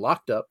been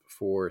locked up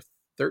for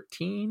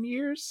 13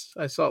 years.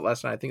 I saw it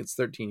last night. I think it's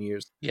 13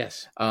 years.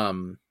 Yes.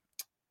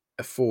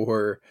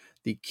 For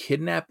the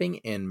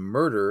kidnapping and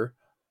murder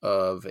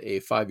of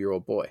a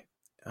 5-year-old boy.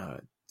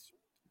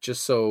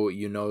 Just so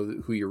you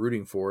know who you're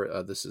rooting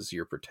for, this is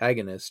your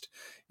protagonist.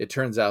 It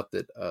turns out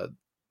that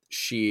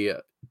she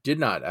did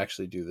not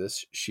actually do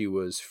this. She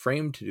was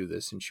framed to do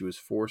this, and she was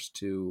forced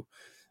to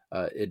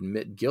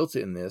admit guilt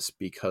in this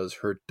because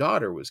her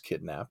daughter was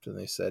kidnapped. And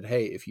they said,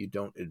 hey, if you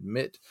don't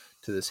admit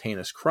to this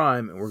heinous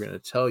crime, and we're going to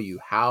tell you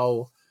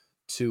how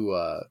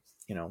to,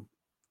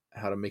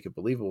 how to make it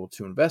believable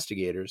to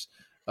investigators,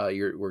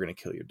 we're going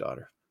to kill your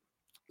daughter.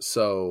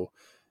 So,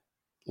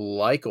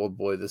 like Old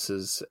Boy, this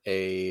is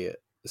a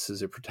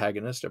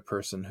protagonist, a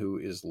person who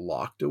is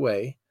locked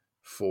away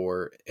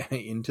for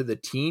into the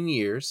teen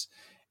years,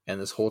 and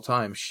this whole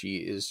time she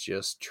is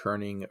just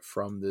turning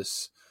from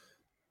this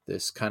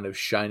kind of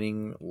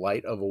shining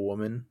light of a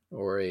woman,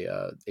 or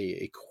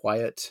a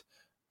quiet,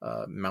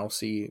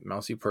 mousy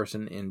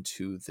person,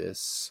 into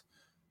this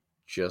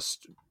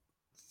just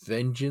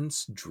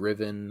vengeance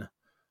driven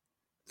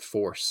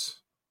force.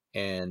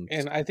 And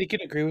I think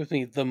you'd agree with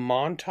me. The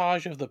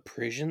montage of the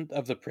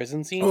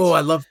prison scenes,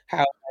 I love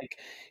how like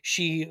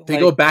she they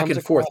go back comes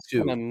and forth across too.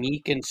 kind of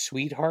meek and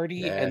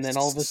sweethearty, and then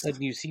all of a Yes.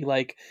 sudden you see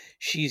like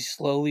she's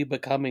slowly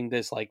becoming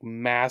this like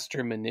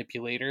master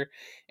manipulator,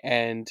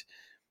 and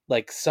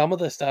like some of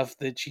the stuff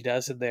that she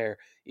does in there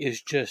is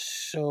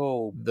just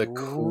so The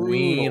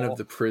queen of brutal.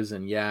 the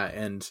prison, yeah,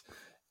 and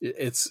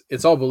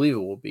it's all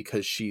believable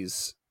because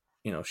she's,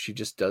 she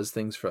just does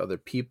things for other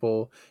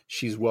people.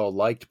 She's well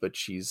liked, but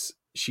she's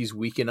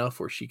weak enough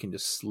where she can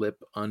just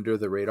slip under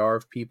the radar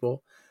of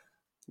people.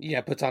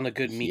 Yeah, puts on a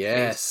good meek face.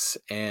 Yes,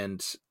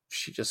 and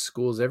she just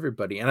schools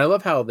everybody. And I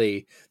love how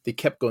they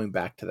kept going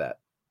back to that.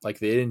 Like,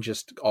 they didn't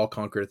just all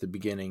conquer at the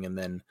beginning and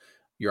then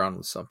you're on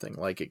with something.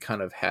 Like, it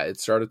kind of it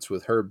started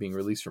with her being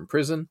released from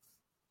prison,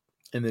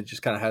 and it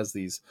just kind of has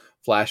these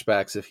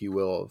flashbacks, if you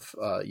will, of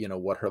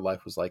what her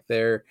life was like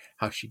there,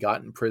 how she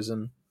got in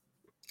prison.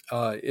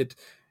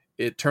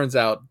 It turns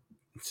out,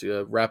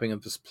 wrapping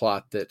up this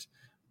plot, that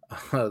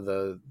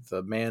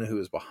the man who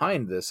is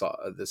behind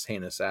this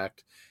heinous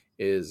act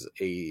is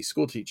a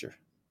school teacher,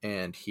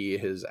 and he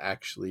has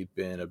actually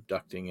been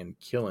abducting and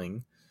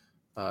killing.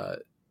 I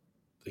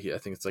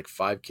think it's like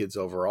 5 kids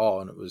overall,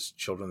 and it was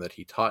children that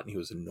he taught, and he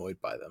was annoyed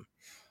by them.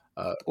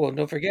 Well,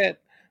 don't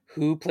forget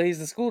who plays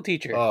the school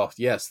teacher. Oh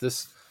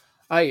yes,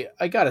 I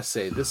gotta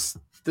say, this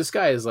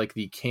guy is like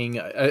the king.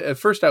 At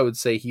first, I would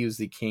say he was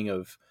the king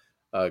of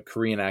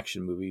Korean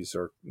action movies,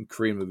 or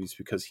Korean movies,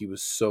 because he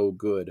was so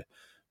good.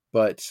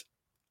 But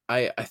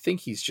I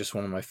think he's just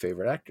one of my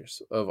favorite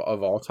actors of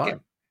all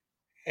time.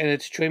 And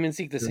it's Choi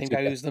Min-sik, the same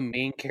guy who's the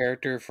main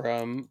character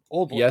from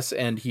Old Boy. Yes,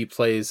 and he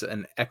plays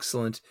an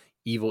excellent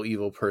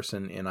evil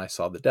person in I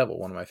Saw the Devil,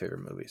 one of my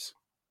favorite movies.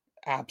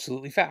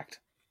 Absolutely fact.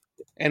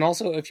 And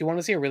also, if you want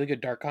to see a really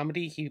good dark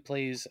comedy, he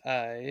plays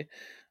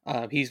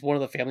he's one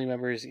of the family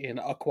members in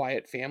A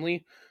Quiet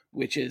Family,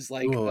 which is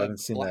like Ooh, I a haven't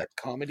seen black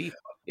that. comedy.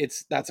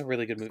 That's a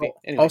really good movie.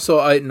 Anyway. Also,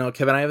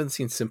 Kevin, I haven't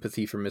seen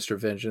Sympathy for Mr.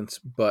 Vengeance,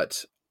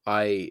 but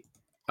I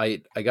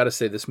gotta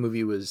say, this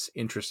movie was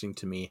interesting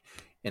to me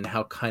in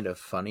how kind of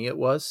funny it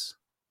was.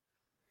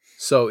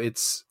 So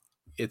it's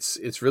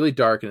really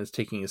dark, and it's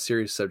taking a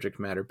serious subject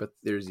matter, but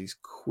there's these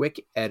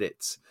quick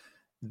edits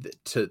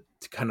to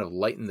kind of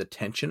lighten the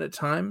tension at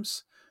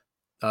times.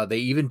 They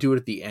even do it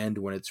at the end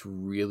when it's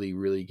really,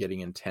 really getting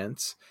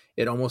intense.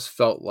 It almost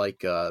felt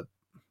like a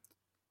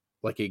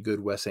good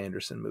Wes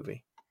Anderson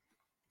movie.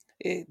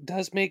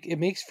 It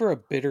makes for a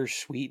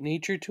bittersweet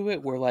nature to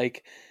it, where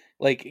like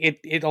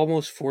it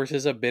almost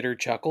forces a bitter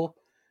chuckle,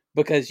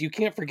 because you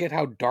can't forget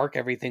how dark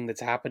everything that's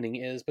happening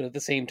is, but at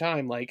the same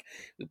time, like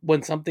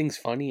when something's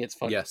funny, it's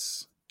funny.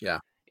 Yes. Yeah.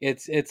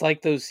 It's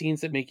like those scenes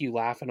that make you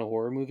laugh in a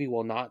horror movie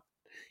while not,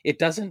 it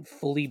doesn't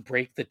fully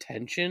break the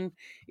tension.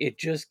 It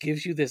just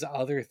gives you this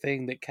other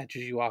thing that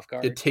catches you off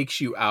guard. It takes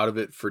you out of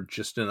it for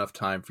just enough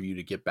time for you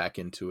to get back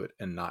into it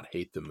and not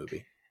hate the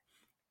movie.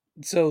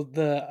 So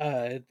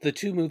the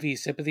two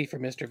movies, Sympathy for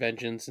Mr.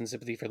 Vengeance and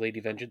Sympathy for Lady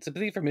Vengeance.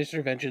 Sympathy for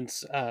Mr.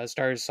 Vengeance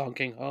stars Song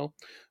Kang-ho,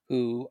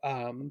 who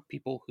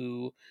people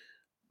who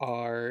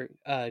are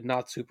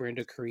not super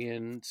into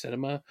Korean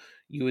cinema,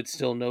 you would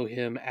still know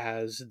him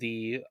as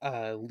the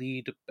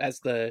lead, as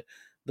the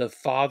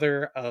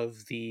father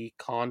of the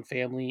Khan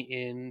family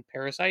in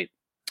Parasite.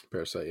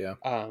 Parasite, yeah.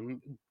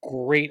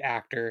 Great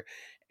actor,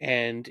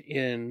 and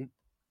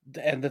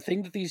the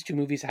thing that these two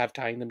movies have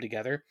tying them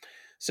together.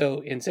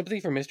 So in Sympathy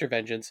for Mr.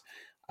 Vengeance,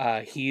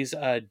 he's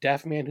a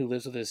deaf man who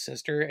lives with his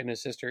sister, and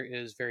his sister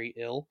is very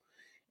ill,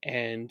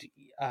 and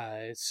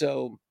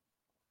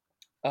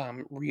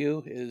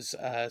Ryu is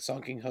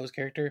Song King Ho's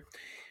character,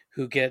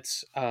 who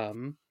gets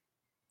anyway,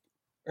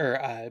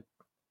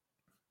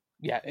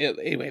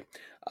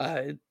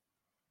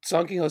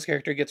 Song King Ho's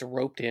character gets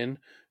roped in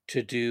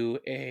to do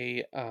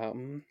a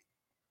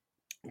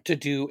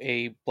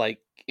like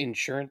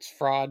insurance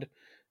fraud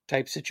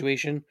type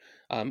situation.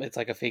 It's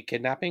like a fake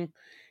kidnapping,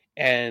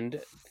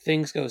 and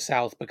things go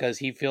south because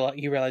he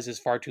realizes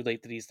far too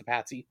late that he's the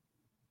patsy,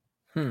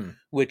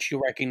 which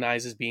you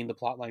recognize as being the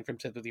plot line from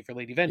Sympathy for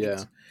Lady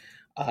Vengeance.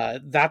 Yeah.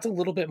 That's a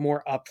little bit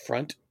more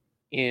upfront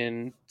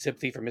in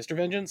Sympathy for Mr.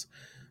 Vengeance,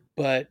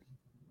 but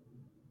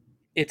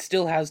it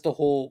still has the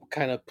whole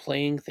kind of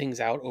playing things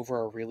out over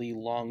a really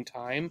long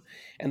time.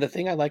 And the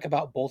thing I like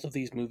about both of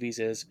these movies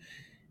is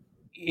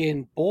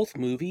in both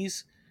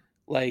movies,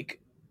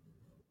 like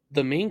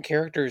the main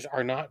characters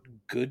are not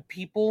good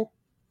people.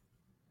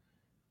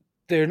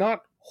 They're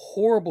not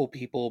horrible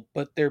people,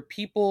 but they're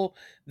people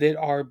that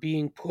are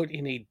being put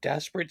in a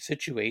desperate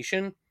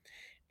situation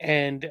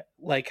and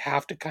like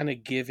have to kind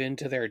of give in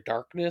to their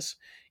darkness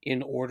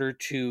in order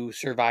to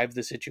survive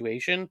the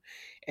situation.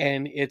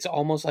 And it's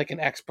almost like an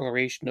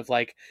exploration of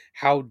like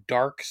how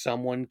dark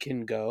someone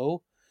can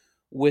go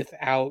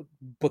without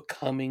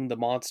becoming the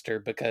monster,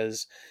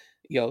 because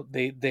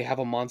they have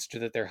a monster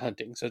that they're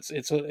hunting. So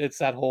it's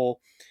that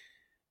whole,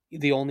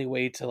 the only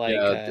way to like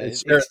Yeah,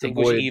 it's fair to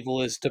extinguish avoid.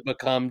 evil is to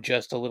become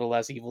just a little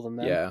less evil than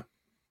them. Yeah,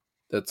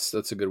 that's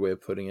a good way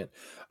of putting it.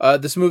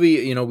 This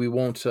movie, we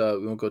won't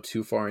go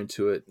too far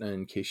into it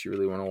in case you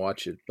really want to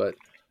watch it, but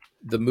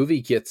the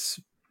movie gets.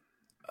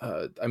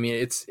 I mean,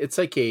 it's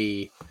like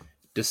a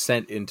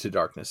descent into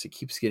darkness. It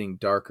keeps getting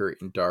darker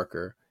and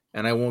darker,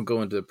 and I won't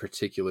go into the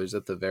particulars.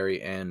 At the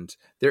very end,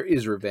 there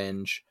is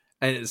revenge,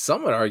 and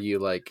some would argue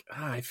like,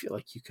 I feel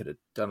like you could have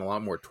done a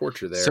lot more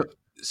torture there.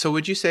 So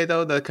would you say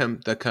though the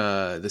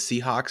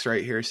Seahawks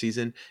right here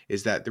season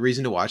is that the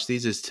reason to watch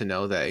these is to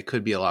know that it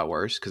could be a lot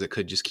worse, because it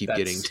could just keep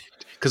getting,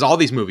 because all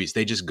these movies,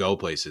 they just go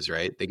places,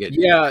 right? They get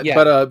yeah.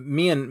 But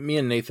me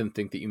and Nathan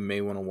think that you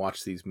may want to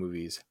watch these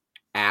movies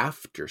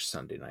after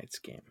Sunday night's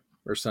game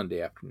or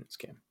Sunday afternoon's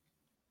game.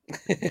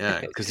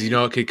 Yeah, because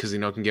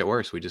it can get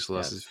worse. We just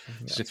lost,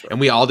 right. And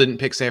we all didn't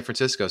pick San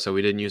Francisco, so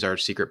we didn't use our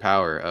secret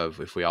power of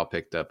if we all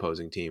picked the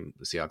opposing team,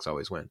 the Seahawks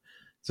always win.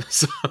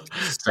 So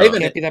it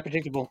can't be that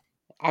predictable.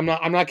 I'm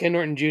not Ken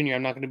Norton Jr.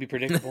 I'm not going to be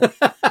predictable.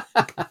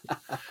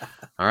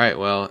 All right,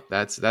 well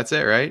that's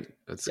it, right?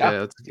 Let's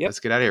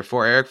get out of here.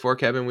 For Eric, for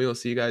Kevin, we will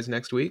see you guys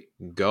next week.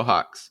 Go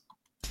Hawks.